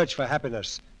follow her search for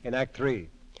happiness in Act 3.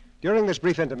 During this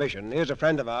brief intermission, here's a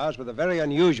friend of ours with a very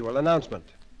unusual announcement.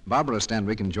 Barbara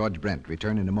Stanwyck and George Brent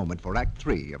return in a moment for Act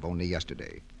 3 of Only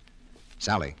Yesterday.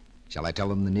 Sally, shall I tell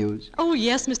them the news? Oh,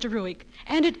 yes, Mr. Ruick.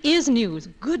 And it is news.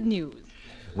 Good news.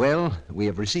 Well, we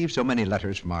have received so many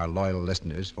letters from our loyal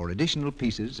listeners for additional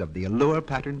pieces of the Allure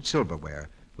patterned silverware,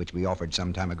 which we offered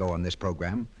some time ago on this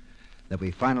program, that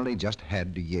we finally just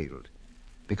had to yield.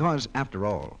 Because, after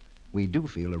all, we do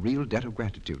feel a real debt of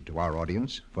gratitude to our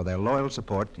audience for their loyal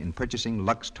support in purchasing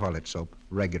Lux toilet soap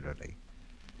regularly.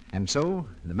 And so,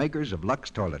 the makers of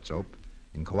Lux toilet soap,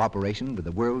 in cooperation with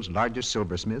the world's largest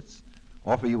silversmiths,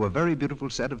 offer you a very beautiful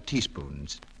set of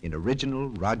teaspoons in original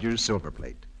Rogers silver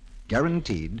plate,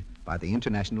 guaranteed by the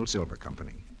International Silver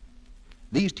Company.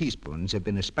 These teaspoons have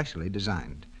been especially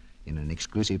designed in an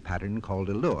exclusive pattern called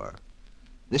Allure.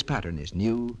 This pattern is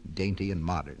new, dainty, and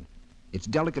modern. Its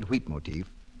delicate wheat motif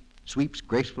sweeps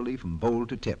gracefully from bowl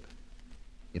to tip.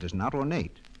 It is not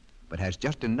ornate, but has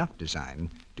just enough design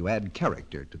to add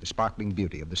character to the sparkling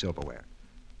beauty of the silverware.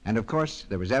 And of course,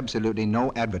 there is absolutely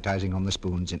no advertising on the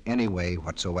spoons in any way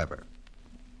whatsoever.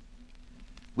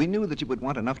 We knew that you would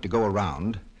want enough to go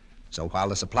around, so while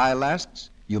the supply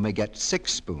lasts, you may get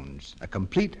 6 spoons, a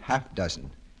complete half dozen,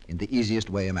 in the easiest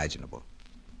way imaginable.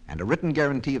 And a written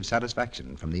guarantee of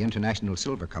satisfaction from the International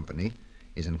Silver Company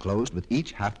is enclosed with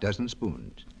each half dozen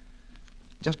spoons.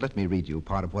 Just let me read you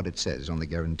part of what it says on the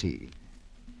guarantee.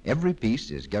 Every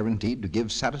piece is guaranteed to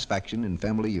give satisfaction in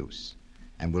family use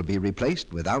and will be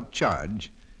replaced without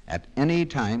charge at any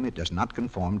time it does not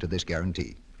conform to this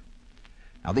guarantee.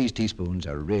 Now, these teaspoons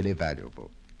are really valuable,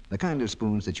 the kind of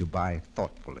spoons that you buy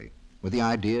thoughtfully, with the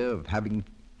idea of having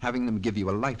them give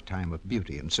you a lifetime of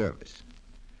beauty and service.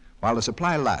 While the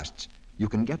supply lasts, you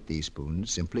can get these spoons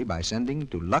simply by sending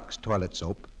to Lux Toilet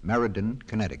Soap, Meriden,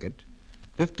 Connecticut,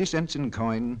 50 cents in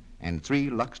coin and 3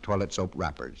 Lux Toilet Soap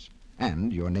wrappers,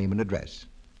 and your name and address.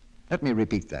 Let me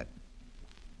repeat that.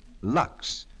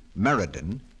 Lux,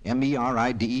 Meriden,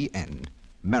 M-E-R-I-D-E-N,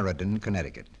 Meriden,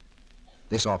 Connecticut.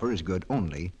 This offer is good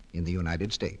only in the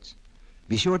United States.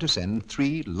 Be sure to send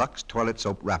 3 Lux Toilet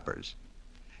Soap wrappers.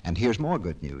 And here's more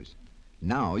good news.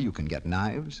 Now you can get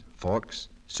knives, forks,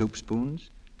 soup spoons,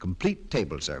 complete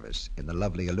table service in the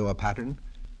lovely Allure pattern,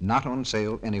 not on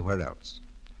sale anywhere else.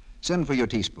 Send for your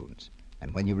teaspoons,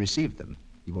 and when you receive them,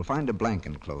 you will find a blank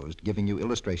enclosed giving you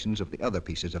illustrations of the other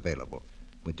pieces available,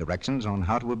 with directions on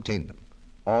how to obtain them,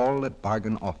 all at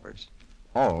bargain offers,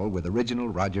 all with original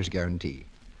Rogers guarantee.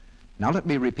 Now let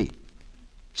me repeat.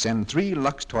 Send 3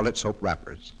 Lux Toilet Soap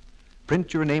wrappers.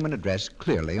 Print your name and address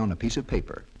clearly on a piece of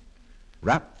paper.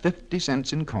 Wrap 50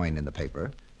 cents in coin in the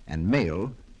paper and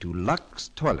mail to Lux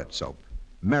Toilet Soap,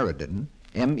 Meriden,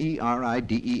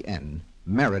 M-E-R-I-D-E-N,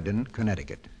 Meriden,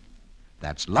 Connecticut.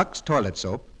 That's Lux Toilet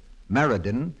Soap,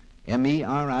 Meriden,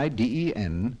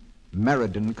 M-E-R-I-D-E-N,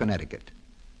 Meriden, Connecticut.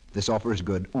 This offer is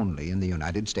good only in the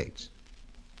United States.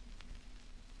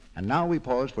 And now we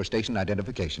pause for station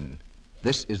identification.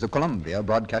 This is the Columbia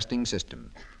Broadcasting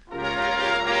System.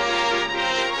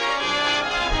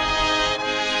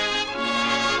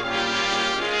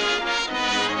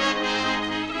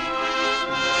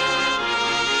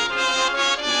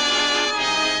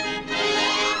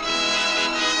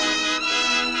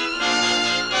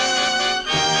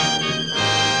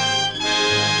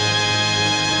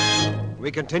 We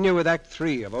continue with Act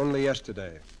 3 of Only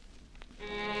Yesterday.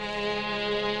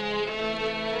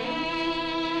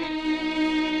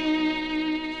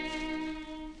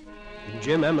 In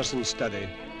Jim Emerson's study,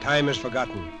 time is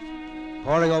forgotten.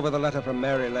 Poring over the letter from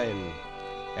Mary Lane,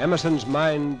 Emerson's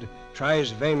mind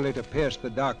tries vainly to pierce the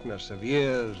darkness of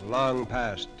years long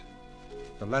past.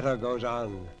 The letter goes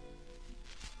on.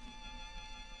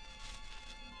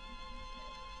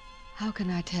 How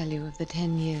can I tell you of the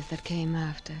 10 years that came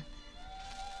after?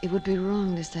 It would be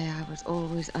wrong to say I was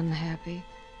always unhappy,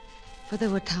 for there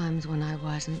were times when I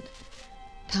wasn't.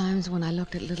 Times when I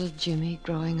looked at little Jimmy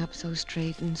growing up so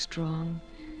straight and strong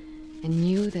and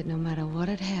knew that no matter what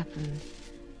had happened,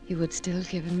 he would still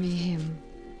given me him.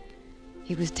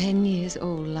 He was 10 years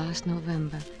old last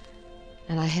November,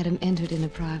 and I had him entered in a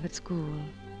private school.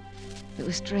 It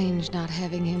was strange not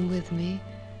having him with me,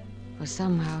 for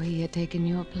somehow he had taken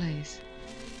your place.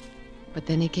 But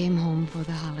then he came home for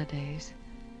the holidays,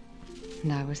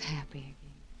 and I was happy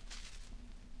again.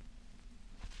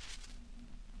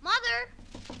 Mother!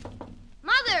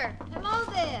 Mother! Hello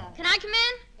there. Can I come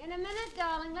in? In a minute,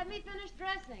 darling. Let me finish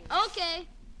dressing. Okay.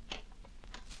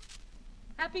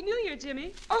 Happy New Year,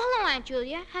 Jimmy. Oh, hello, Aunt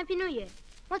Julia. Happy New Year.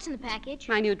 What's in the package?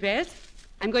 My new dress.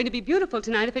 I'm going to be beautiful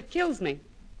tonight if it kills me.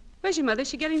 Where's your mother?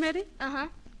 She getting ready? Uh-huh.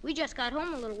 We just got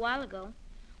home a little while ago.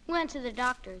 We went to the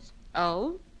doctor's.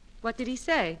 Oh? What did he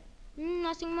say?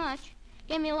 Nothing much.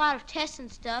 Gave me a lot of tests and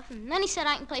stuff, and then he said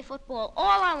I can play football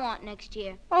all I want next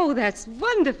year. Oh, that's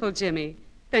wonderful, Jimmy.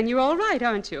 Then you're all right,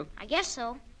 aren't you? I guess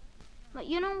so. But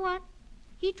you know what?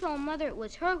 He told Mother it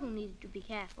was her who needed to be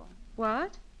careful.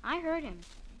 What? I heard him.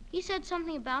 He said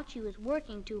something about she was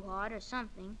working too hard or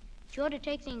something. She ought to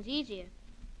take things easier.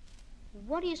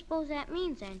 What do you suppose that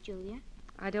means, Aunt Julia?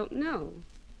 I don't know.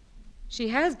 She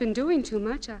has been doing too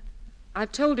much.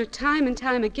 I've told her time and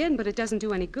time again, but it doesn't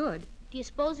do any good. Do you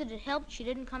suppose it had helped she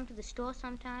didn't come to the store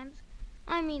sometimes?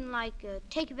 I mean, like,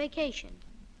 take a vacation.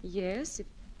 Yes,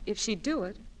 if she'd do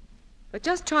it. But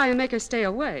just try and make her stay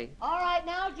away. All right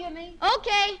now, Jimmy.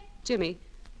 Okay. Jimmy,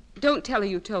 don't tell her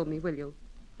you told me, will you?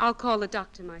 I'll call the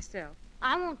doctor myself.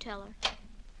 I won't tell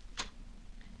her.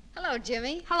 Hello,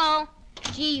 Jimmy. Hello.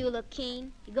 Gee, you look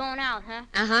keen. You going out, huh?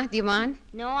 Uh-huh. Do you mind?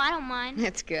 No, I don't mind.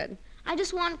 That's good. I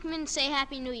just wanted to come in and say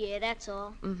Happy New Year, that's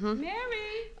all. Mm-hmm.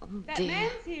 Mary, that dear.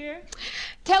 man's here.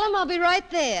 Tell him I'll be right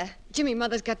there. Jimmy,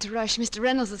 Mother's got to rush. Mr.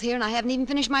 Reynolds is here, and I haven't even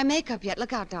finished my makeup yet.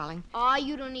 Look out, darling. Oh,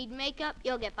 you don't need makeup.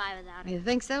 You'll get by without it. You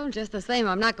think so? Just the same,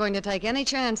 I'm not going to take any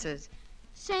chances.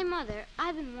 Say, Mother,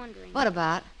 I've been wondering. What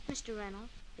about? Mr. Reynolds.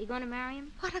 Are you going to marry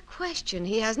him? What a question.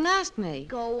 He hasn't asked me.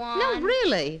 Go on. No,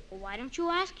 really. Well, why don't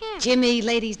you ask him? Jimmy,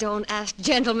 ladies don't ask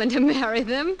gentlemen to marry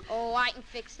them. Oh, I can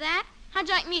fix that. How'd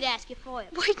you like me to ask you for it?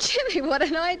 Why, Jimmy, what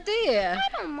an idea.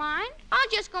 I don't mind. I'll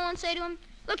just go and say to him,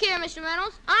 look here, Mr.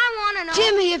 Reynolds, I want to know...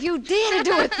 Jimmy, if you dare to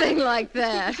do a thing like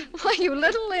that. Why, you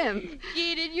little imp.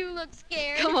 Gee, did you look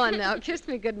scared? Come on now, kiss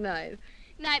me goodnight.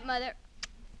 Night, Mother.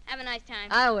 Have a nice time.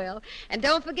 I will. And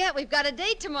don't forget, we've got a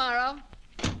date tomorrow.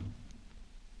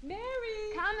 Mary.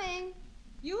 Coming.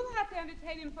 You'll have to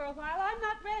entertain him for a while. I'm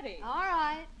not ready. All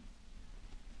right.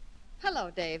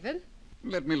 Hello, David.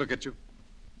 Let me look at you.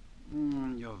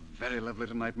 You're very lovely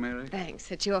tonight, Mary.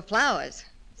 Thanks. It's your flowers.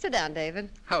 Sit down,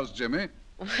 David. How's Jimmy?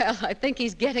 Well, I think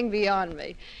he's getting beyond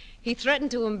me. He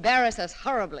threatened to embarrass us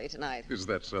horribly tonight. Is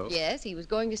that so? Yes, he was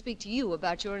going to speak to you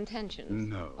about your intentions.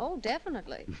 No. Oh,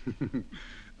 definitely.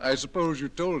 I suppose you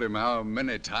told him how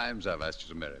many times I've asked you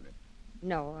to marry me.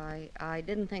 No, I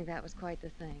didn't think that was quite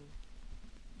the thing.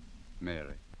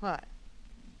 Mary. What?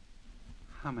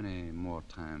 How many more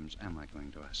times am I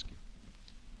going to ask you?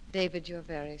 David, you're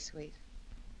very sweet.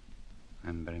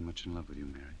 I'm very much in love with you,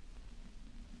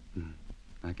 Mary.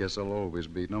 I guess I'll always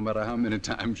be, no matter how many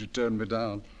times you turn me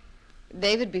down.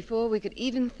 David, before we could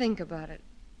even think about it,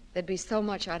 there'd be so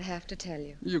much I'd have to tell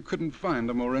you. You couldn't find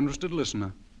a more interested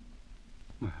listener.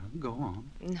 Well, go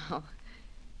on. No,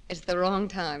 it's the wrong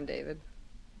time, David.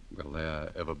 Will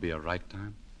there ever be a right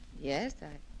time? Yes,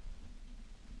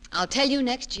 I'll tell you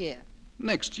next year.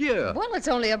 Next year? Well, it's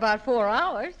only about 4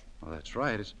 hours. Oh, that's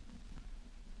right. It's...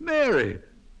 Mary,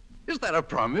 is that a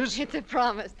promise? It's a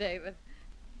promise, David.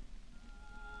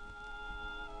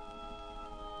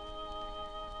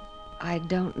 I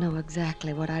don't know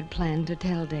exactly what I'd planned to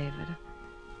tell David.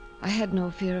 I had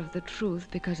no fear of the truth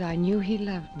because I knew he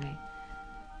loved me.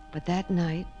 But that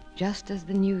night, just as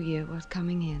the new year was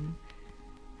coming in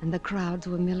and the crowds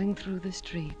were milling through the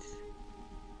streets,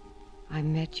 I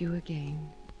met you again.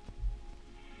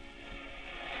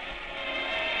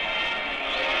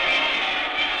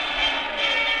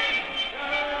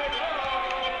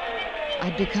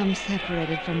 I'd become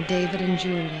separated from David and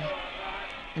Julia.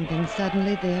 And then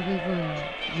suddenly there we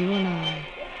were, you and I,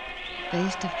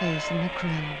 face to face in the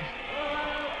crowd.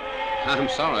 I'm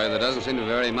sorry. There doesn't seem to be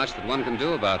very much that one can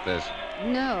do about this.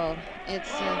 No,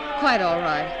 it's quite all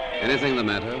right. Anything the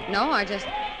matter? No,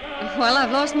 well,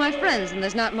 I've lost my friends, and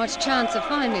there's not much chance of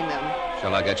finding them.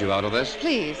 Shall I get you out of this?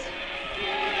 Please.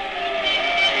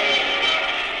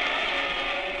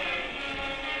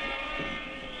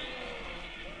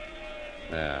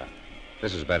 There.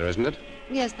 This is better, isn't it?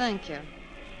 Yes, thank you.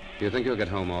 Do you think you'll get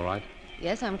home all right?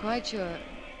 Yes, I'm quite sure.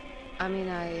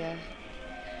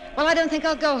 Well, I don't think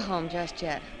I'll go home just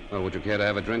yet. Well, would you care to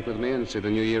have a drink with me and see the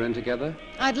new year in together?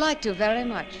 I'd like to very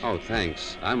much. Oh,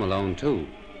 thanks. I'm alone, too.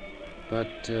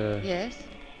 But, Yes?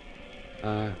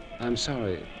 I'm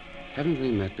sorry. Haven't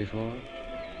we met before?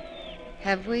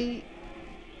 Have we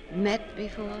met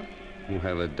before?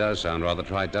 Well, it does sound rather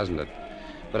trite, doesn't it?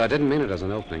 But I didn't mean it as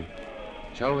an opening.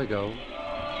 Shall we go?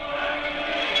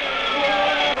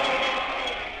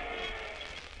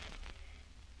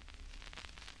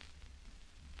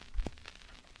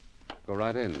 Go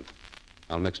right in.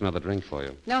 I'll mix another drink for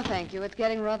you. No, thank you. It's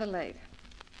getting rather late.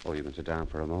 Oh, you can sit down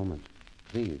for a moment.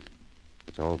 Please.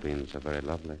 It's all been so very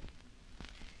lovely.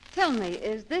 Tell me,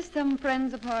 is this some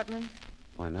friend's apartment?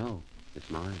 Why, no. It's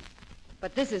mine.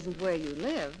 But this isn't where you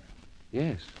live.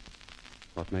 Yes.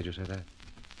 What made you say that?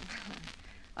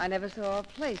 I never saw a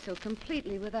place so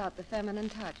completely without the feminine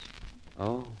touch.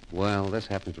 Oh, well, this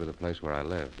happens to be the place where I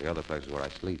live. The other place is where I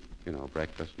sleep. You know,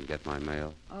 breakfast and get my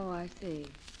mail. Oh, I see.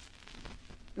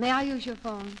 May I use your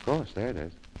phone? Of course, there it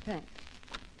is. Thanks.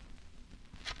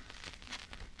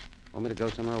 Want me to go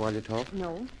somewhere while you talk?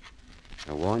 No.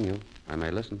 I warn you, I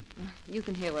may listen. You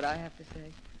can hear what I have to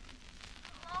say.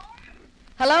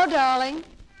 Hello, darling.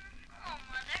 Oh,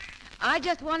 Mother. I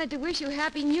just wanted to wish you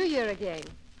Happy New Year again.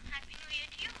 Happy New Year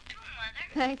to you, too, Mother.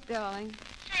 Thanks, darling.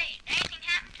 Say, did anything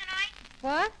happen tonight?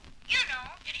 What? You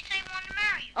know, did he say he wanted to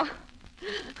marry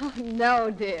you? Oh,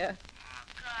 no, dear. Oh,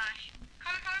 gosh.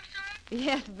 Coming home soon?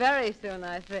 Yes, very soon,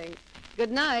 I think.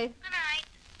 Good night. Good night.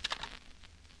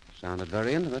 Sounded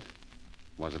very intimate.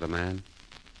 Was it a man?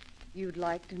 You'd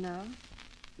like to know?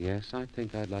 Yes, I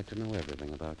think I'd like to know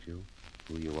everything about you.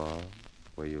 Who you are,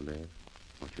 where you live,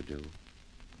 what you do.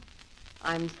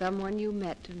 I'm someone you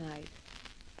met tonight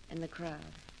in the crowd.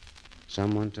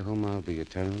 Someone to whom I'll be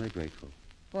eternally grateful.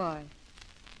 Why?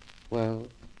 Well,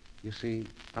 you see,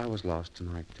 I was lost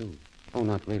tonight, too. Oh,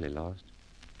 not really lost.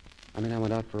 I mean, I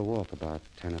went out for a walk about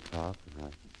 10 o'clock,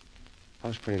 and I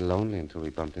was pretty lonely until we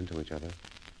bumped into each other.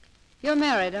 You're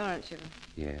married, aren't you?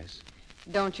 Yes.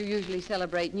 Don't you usually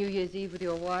celebrate New Year's Eve with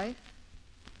your wife?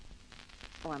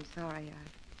 Oh, I'm sorry.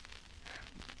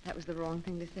 That was the wrong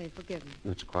thing to say. Forgive me.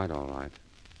 It's quite all right.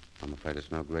 I'm afraid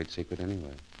it's no great secret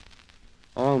anyway.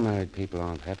 All married people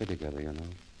aren't happy together, you know.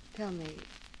 Tell me,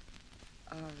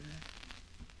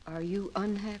 are you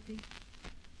unhappy?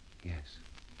 Yes.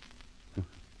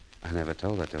 I never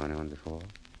told that to anyone before.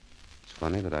 It's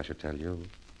funny that I should tell you.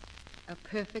 A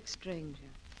perfect stranger.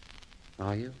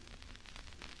 Are you?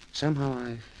 Somehow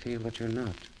I feel that you're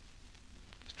not.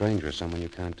 A stranger is someone you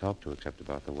can't talk to except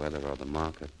about the weather or the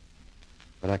market.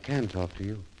 But I can talk to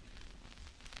you.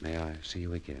 May I see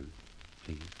you again,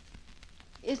 please?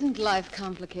 Isn't life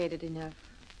complicated enough?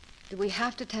 Do we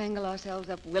have to tangle ourselves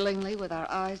up willingly with our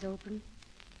eyes open?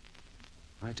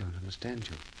 I don't understand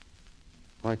you.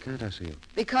 Why can't I see you?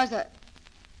 Because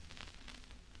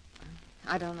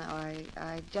I don't know.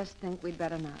 I just think we'd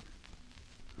better not.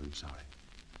 I'm sorry.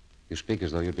 You speak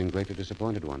as though you'd been greatly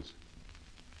disappointed once.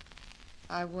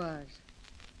 I was.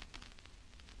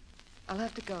 I'll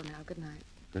have to go now. Good night.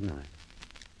 Good night.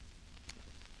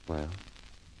 Well?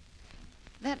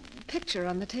 That picture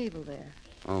on the table there.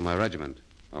 Oh, my regiment.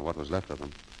 Or what was left of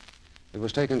them. It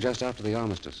was taken just after the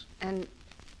armistice. And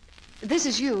this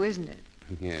is you, isn't it?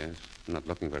 Yes. I'm not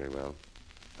looking very well.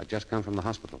 I'd just come from the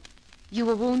hospital. You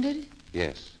were wounded?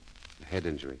 Yes. A head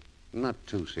injury. Not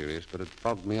too serious, but it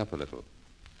fogged me up a little.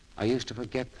 I used to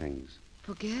forget things.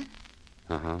 Forget?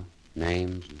 Uh-huh.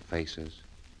 Names and faces.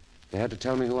 They had to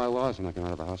tell me who I was when I came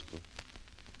out of the hospital.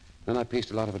 Then I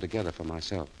pieced a lot of it together for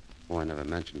myself. Oh, I never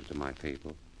mentioned it to my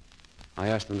people. I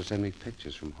asked them to send me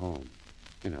pictures from home.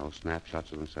 You know,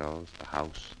 snapshots of themselves, the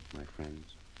house, my friends.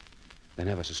 They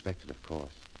never suspected, of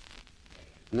course.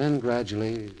 And then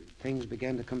gradually, things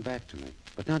began to come back to me.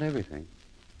 But not everything.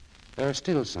 There are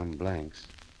still some blanks.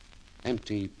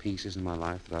 Empty pieces in my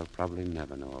life that I'll probably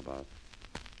never know about.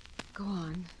 Go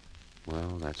on.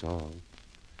 Well, that's all.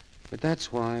 But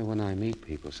that's why when I meet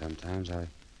people sometimes, I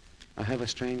have a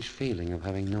strange feeling of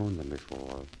having known them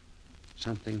before.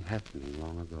 Something happening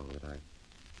long ago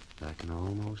that I can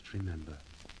almost remember.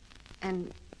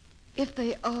 And If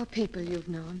they are people you've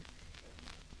known,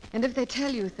 and if they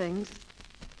tell you things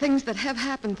that have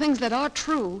happened, things that are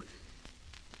true,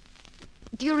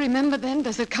 do you remember then?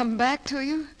 Does it come back to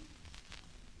you?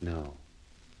 No,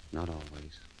 not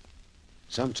always.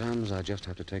 Sometimes I just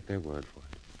have to take their word for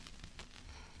it.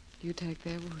 You take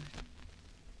their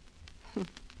word.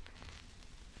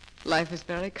 Life is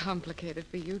very complicated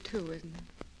for you, too, isn't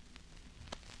it?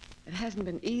 It hasn't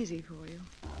been easy for you.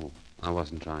 Oh, I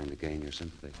wasn't trying to gain your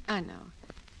sympathy. I know.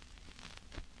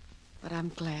 But I'm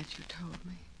glad you told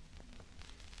me.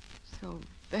 So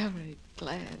very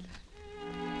glad.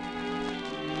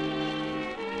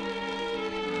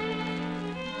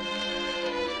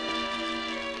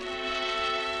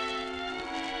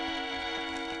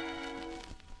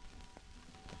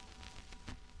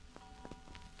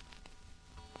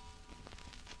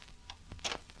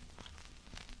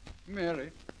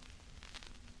 Mary.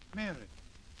 Mary,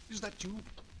 is that you?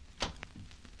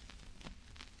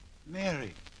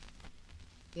 Mary.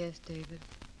 Yes, David.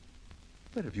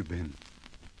 Where have you been?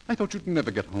 I thought you'd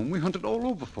never get home. We hunted all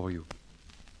over for you.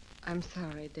 I'm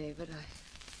sorry, David.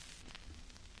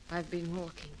 I've been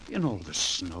walking. In all this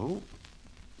snow?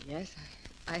 Yes,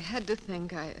 I had to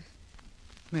think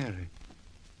Mary.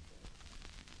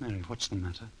 Mary, what's the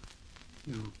matter?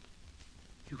 You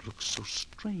look so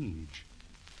strange.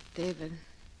 David.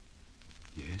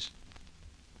 Yes?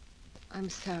 I'm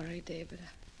sorry, David.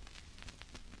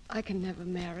 I can never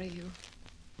marry you.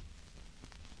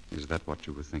 Is that what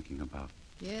you were thinking about?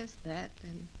 Yes, that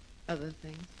and other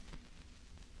things.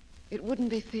 It wouldn't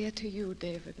be fair to you,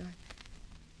 David.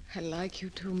 I like you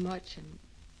too much and,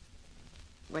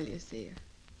 well, you see,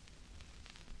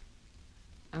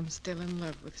 I'm still in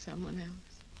love with someone else.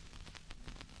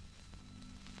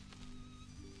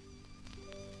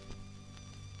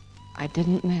 I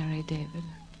didn't marry David.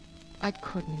 I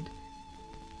couldn't.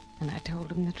 And I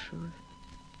told him the truth.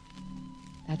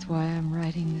 That's why I'm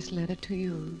writing this letter to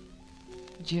you,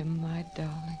 Jim, my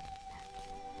darling.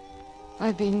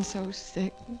 I've been so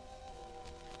sick,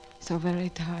 so very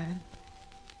tired.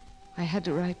 I had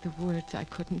to write the words I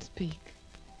couldn't speak.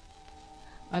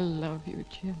 I love you,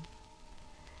 Jim.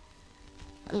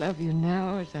 I love you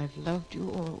now as I've loved you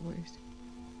always.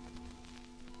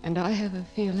 And I have a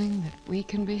feeling that we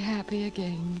can be happy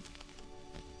again,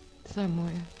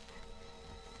 somewhere.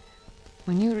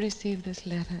 When you receive this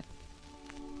letter,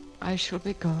 I shall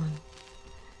be gone.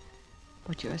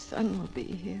 But your son will be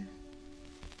here.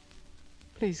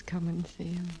 Please come and see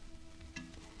him.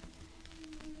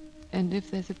 And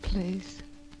if there's a place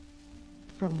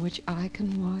from which I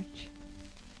can watch,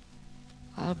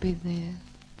 I'll be there.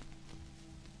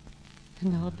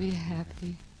 And I'll be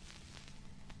happy.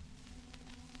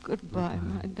 Goodbye,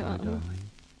 my darling.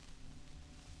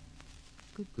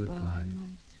 Goodbye,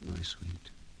 my sweet.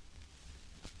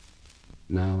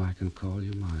 Now I can call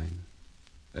you mine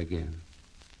again.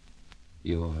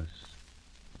 Yours,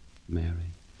 Mary.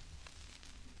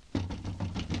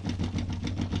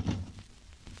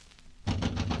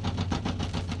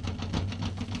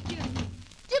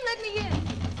 Jim, let me in.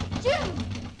 Jim!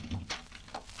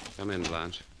 Come in,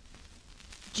 Blanche.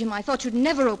 Jim, I thought you'd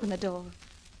never open the door.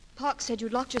 Park said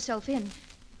you'd locked yourself in.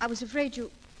 I was afraid.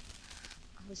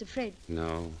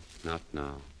 No, not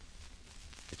now.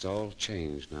 It's all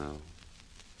changed now.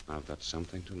 I've got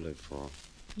something to live for.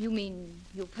 You mean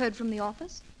you've heard from the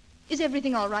office? Is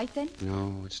everything all right then?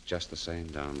 No, it's just the same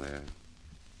down there.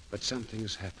 But something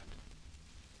has happened.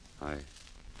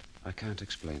 I can't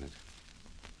explain it.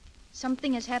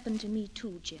 Something has happened to me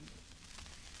too, Jim.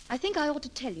 I think I ought to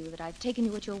tell you that I've taken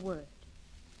you at your word.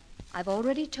 I've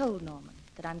already told Norman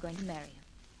that I'm going to marry him.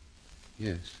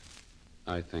 Yes,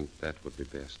 I think that would be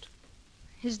best.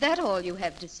 Is that all you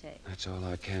have to say? That's all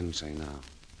I can say now.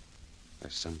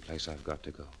 There's some place I've got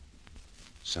to go.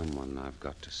 Someone I've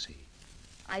got to see.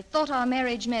 I thought our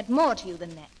marriage meant more to you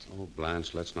than that. Oh,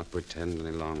 Blanche, let's not pretend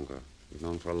any longer. We've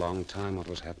known for a long time what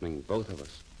was happening, both of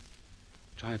us.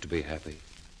 Try to be happy.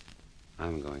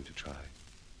 I'm going to try.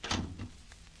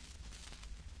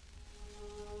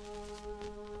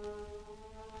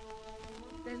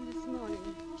 Then this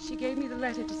morning, she gave me the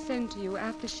letter to send to you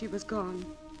after she was gone.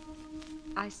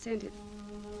 I sent it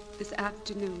this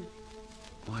afternoon.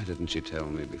 Why didn't she tell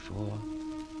me before?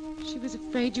 She was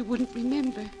afraid you wouldn't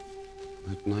remember.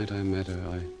 That night I met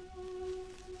her,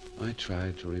 I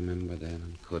tried to remember then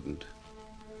and couldn't.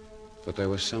 But there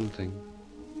was something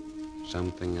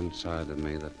inside of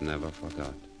me that never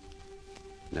forgot,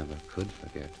 never could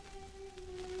forget.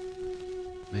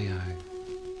 May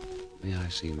I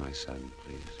see my son,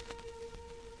 please?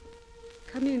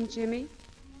 Come in, Jimmy.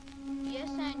 Yes,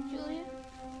 Aunt Julia?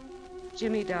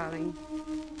 Jimmy, darling,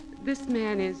 this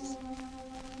man is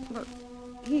Well,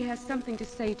 he has something to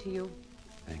say to you.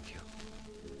 Thank you.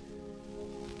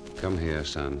 Come here,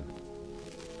 son.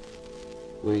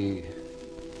 We've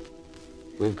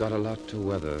got a lot to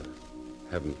weather,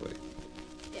 haven't we?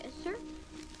 Yes, sir.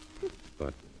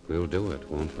 But we'll do it,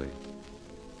 won't we?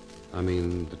 I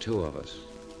mean, the two of us.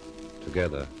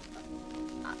 Together.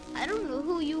 I don't know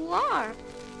who you are.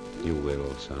 You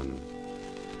will, son.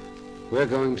 We're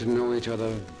going to know each other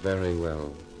very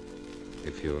well,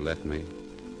 if you'll let me.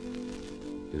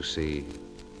 You see,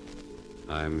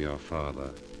 I'm your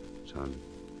father, son.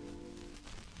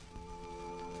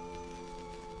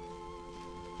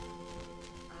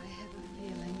 I have a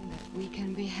feeling that we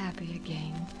can be happy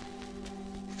again,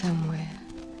 somewhere.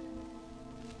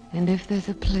 And if there's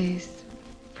a place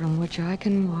from which I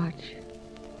can watch,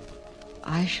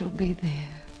 I shall be there.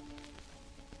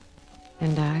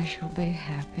 And I shall be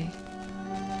happy.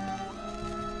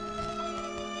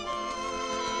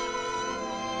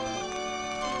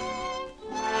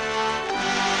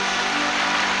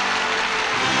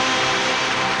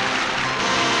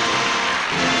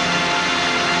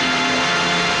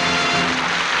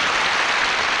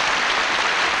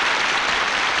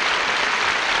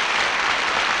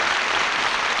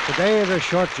 Today is a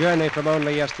short journey from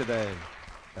only yesterday,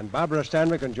 and Barbara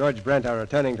Stanwyck and George Brent are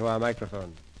returning to our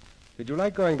microphone. Did you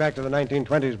like going back to the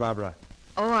 1920s, Barbara?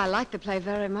 Oh, I like the play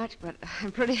very much, but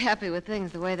I'm pretty happy with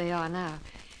things the way they are now.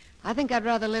 I think I'd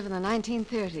rather live in the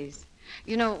 1930s.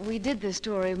 You know, we did this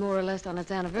story more or less on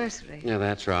its anniversary. Yeah,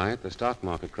 that's right. The stock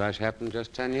market crash happened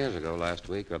just 10 years ago last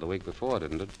week, or the week before,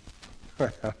 didn't it?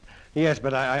 Well, yes,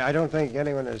 but I don't think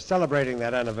anyone is celebrating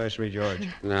that anniversary, George.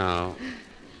 No,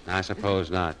 I suppose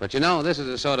not. But you know, this is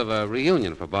a sort of a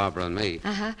reunion for Barbara and me.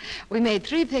 Uh-huh. We made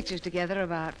 3 pictures together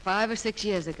about 5 or 6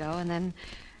 years ago, and then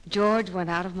George went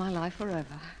out of my life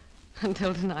forever.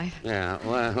 Until tonight. Yeah,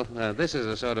 well, this is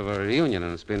a sort of a reunion,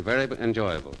 and it's been very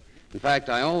enjoyable. In fact,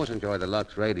 I always enjoy the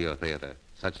Lux Radio Theater.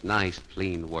 Such nice,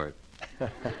 clean work.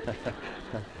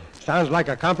 Sounds like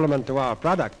a compliment to our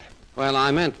product. Well, I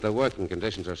meant the working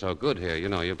conditions are so good here. You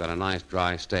know, you've got a nice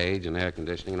dry stage and air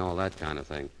conditioning and all that kind of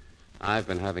thing. I've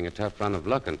been having a tough run of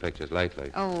luck in pictures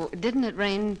lately. Oh, didn't it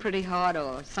rain pretty hard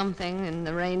or something, and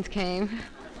the rains came?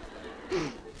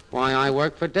 Why, I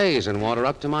worked for days in water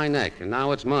up to my neck, and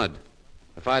now it's mud.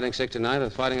 The Fighting 69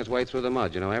 is fighting its way through the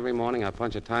mud. You know, every morning I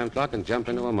punch a time clock and jump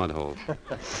into a mud hole.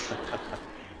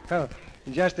 Well,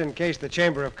 just in case the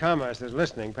Chamber of Commerce is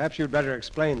listening, perhaps you'd better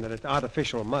explain that it's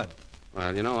artificial mud.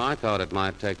 Well, you know, I thought it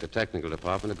might take the technical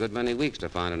department a good many weeks to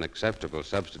find an acceptable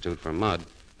substitute for mud,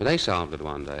 but they solved it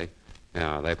one day.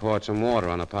 Yeah, they poured some water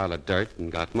on a pile of dirt and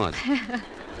got mud.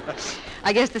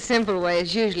 I guess the simple way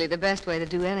is usually the best way to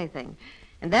do anything.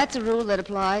 And that's a rule that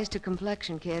applies to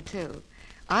complexion care, too.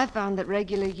 I've found that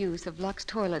regular use of Lux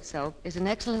toilet soap is an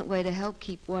excellent way to help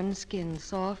keep one's skin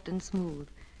soft and smooth,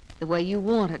 the way you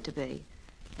want it to be.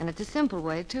 And it's a simple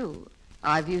way, too.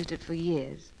 I've used it for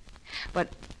years. But,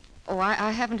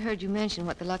 I haven't heard you mention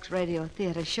what the Lux Radio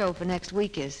Theater show for next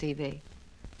week is, C.B.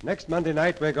 Next Monday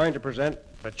night, we're going to present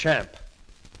The Champ,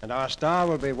 and our star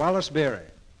will be Wallace Beery,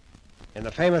 in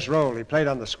the famous role he played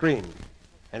on the screen.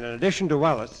 And in addition to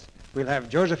Wallace, we'll have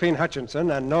Josephine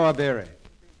Hutchinson and Noah Beery.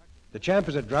 The Champ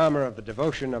is a drama of the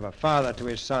devotion of a father to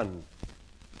his son,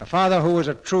 a father who was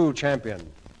a true champion.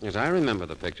 Yes, I remember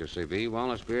the picture, C.B.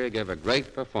 Wallace Beery gave a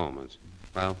great performance.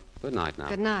 Well, good night now.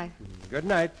 Good night. Good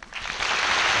night.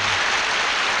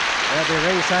 There'll be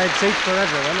ringside seats for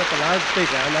everyone at the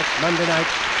loudspeaker next Monday night.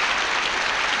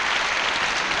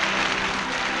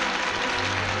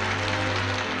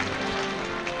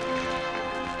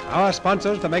 Our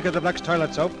sponsors, the makers of Lux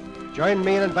Toilet Soap, join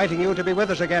me in inviting you to be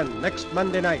with us again next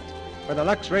Monday night when the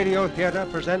Lux Radio Theater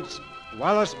presents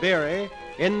Wallace Beery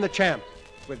in The Champ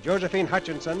with Josephine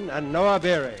Hutchinson and Noah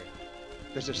Beery.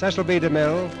 This is Cecil B.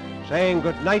 DeMille saying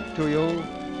good night to you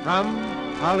from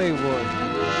Hollywood.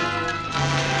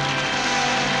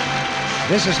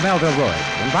 This is Melville Roy,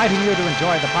 inviting you to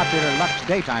enjoy the popular Lux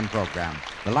daytime program,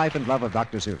 The Life and Love of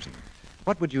Dr. Susan.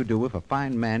 What would you do if a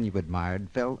fine man you admired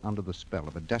fell under the spell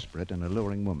of a desperate and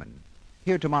alluring woman?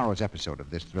 Hear tomorrow's episode of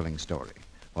this thrilling story.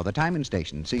 For the time and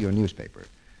station, see your newspaper.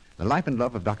 The Life and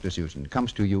Love of Dr. Susan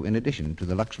comes to you in addition to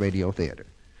the Lux Radio Theater.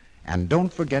 And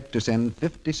don't forget to send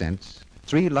 50 cents,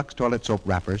 3 Lux Toilet Soap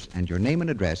wrappers, and your name and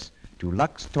address to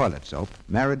Lux Toilet Soap,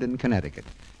 Meriden, Connecticut.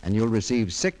 And you'll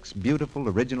receive 6 beautiful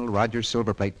original Rogers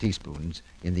Silver Plate teaspoons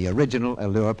in the original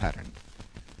Allure pattern.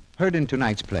 Heard in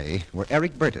tonight's play were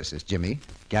Eric Burtis as Jimmy,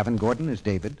 Gavin Gordon as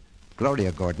David,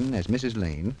 Gloria Gordon as Mrs.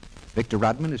 Lane, Victor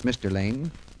Rodman as Mr.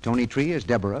 Lane, Tony Tree as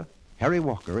Deborah, Harry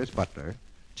Walker as Butler,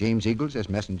 James Eagles as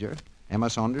Messenger, Emma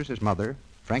Saunders as Mother,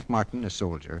 Frank Martin as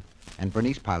Soldier, and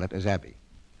Bernice Pilot as Abby.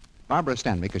 Barbara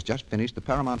Stanwyck has just finished the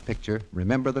Paramount picture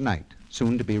Remember the Night,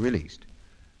 soon to be released.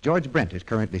 George Brent is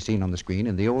currently seen on the screen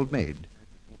in The Old Maid.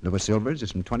 Louis Silvers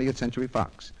is from 20th Century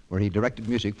Fox, where he directed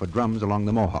music for Drums Along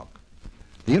the Mohawk.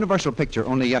 The Universal picture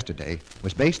Only Yesterday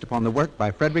was based upon the work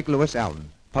by Frederick Lewis Allen,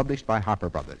 published by Harper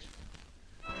Brothers.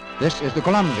 This is the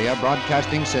Columbia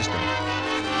Broadcasting System.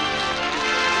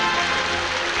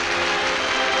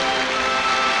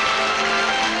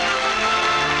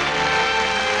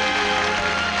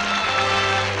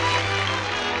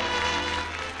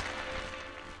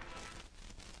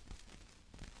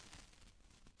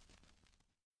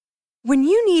 When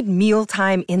you need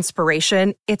mealtime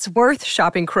inspiration, it's worth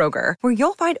shopping Kroger, where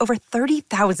you'll find over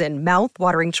 30,000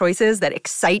 mouth-watering choices that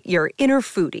excite your inner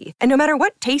foodie. And no matter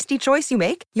what tasty choice you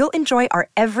make, you'll enjoy our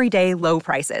everyday low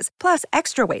prices, plus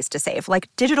extra ways to save, like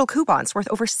digital coupons worth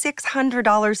over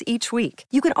 $600 each week.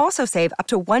 You can also save up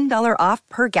to $1 off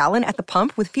per gallon at the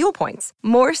pump with fuel points.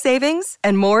 More savings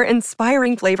and more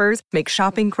inspiring flavors make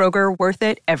shopping Kroger worth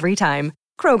it every time.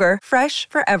 Kroger, fresh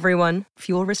for everyone.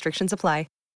 Fuel restrictions apply.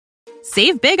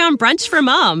 Save big on brunch for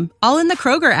mom, all in the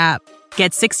Kroger app.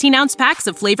 Get 16-ounce packs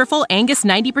of flavorful Angus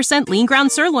 90% lean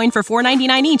ground sirloin for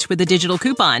 $4.99 each with a digital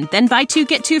coupon. Then buy 2,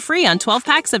 get 2 free on 12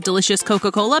 packs of delicious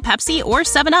Coca-Cola, Pepsi, or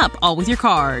 7-Up, all with your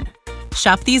card.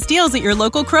 Shop these deals at your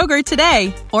local Kroger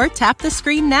today, or tap the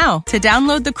screen now to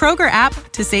download the Kroger app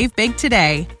to save big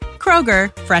today. Kroger,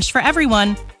 fresh for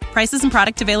everyone. Prices and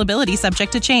product availability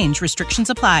subject to change. Restrictions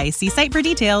apply. See site for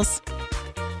details.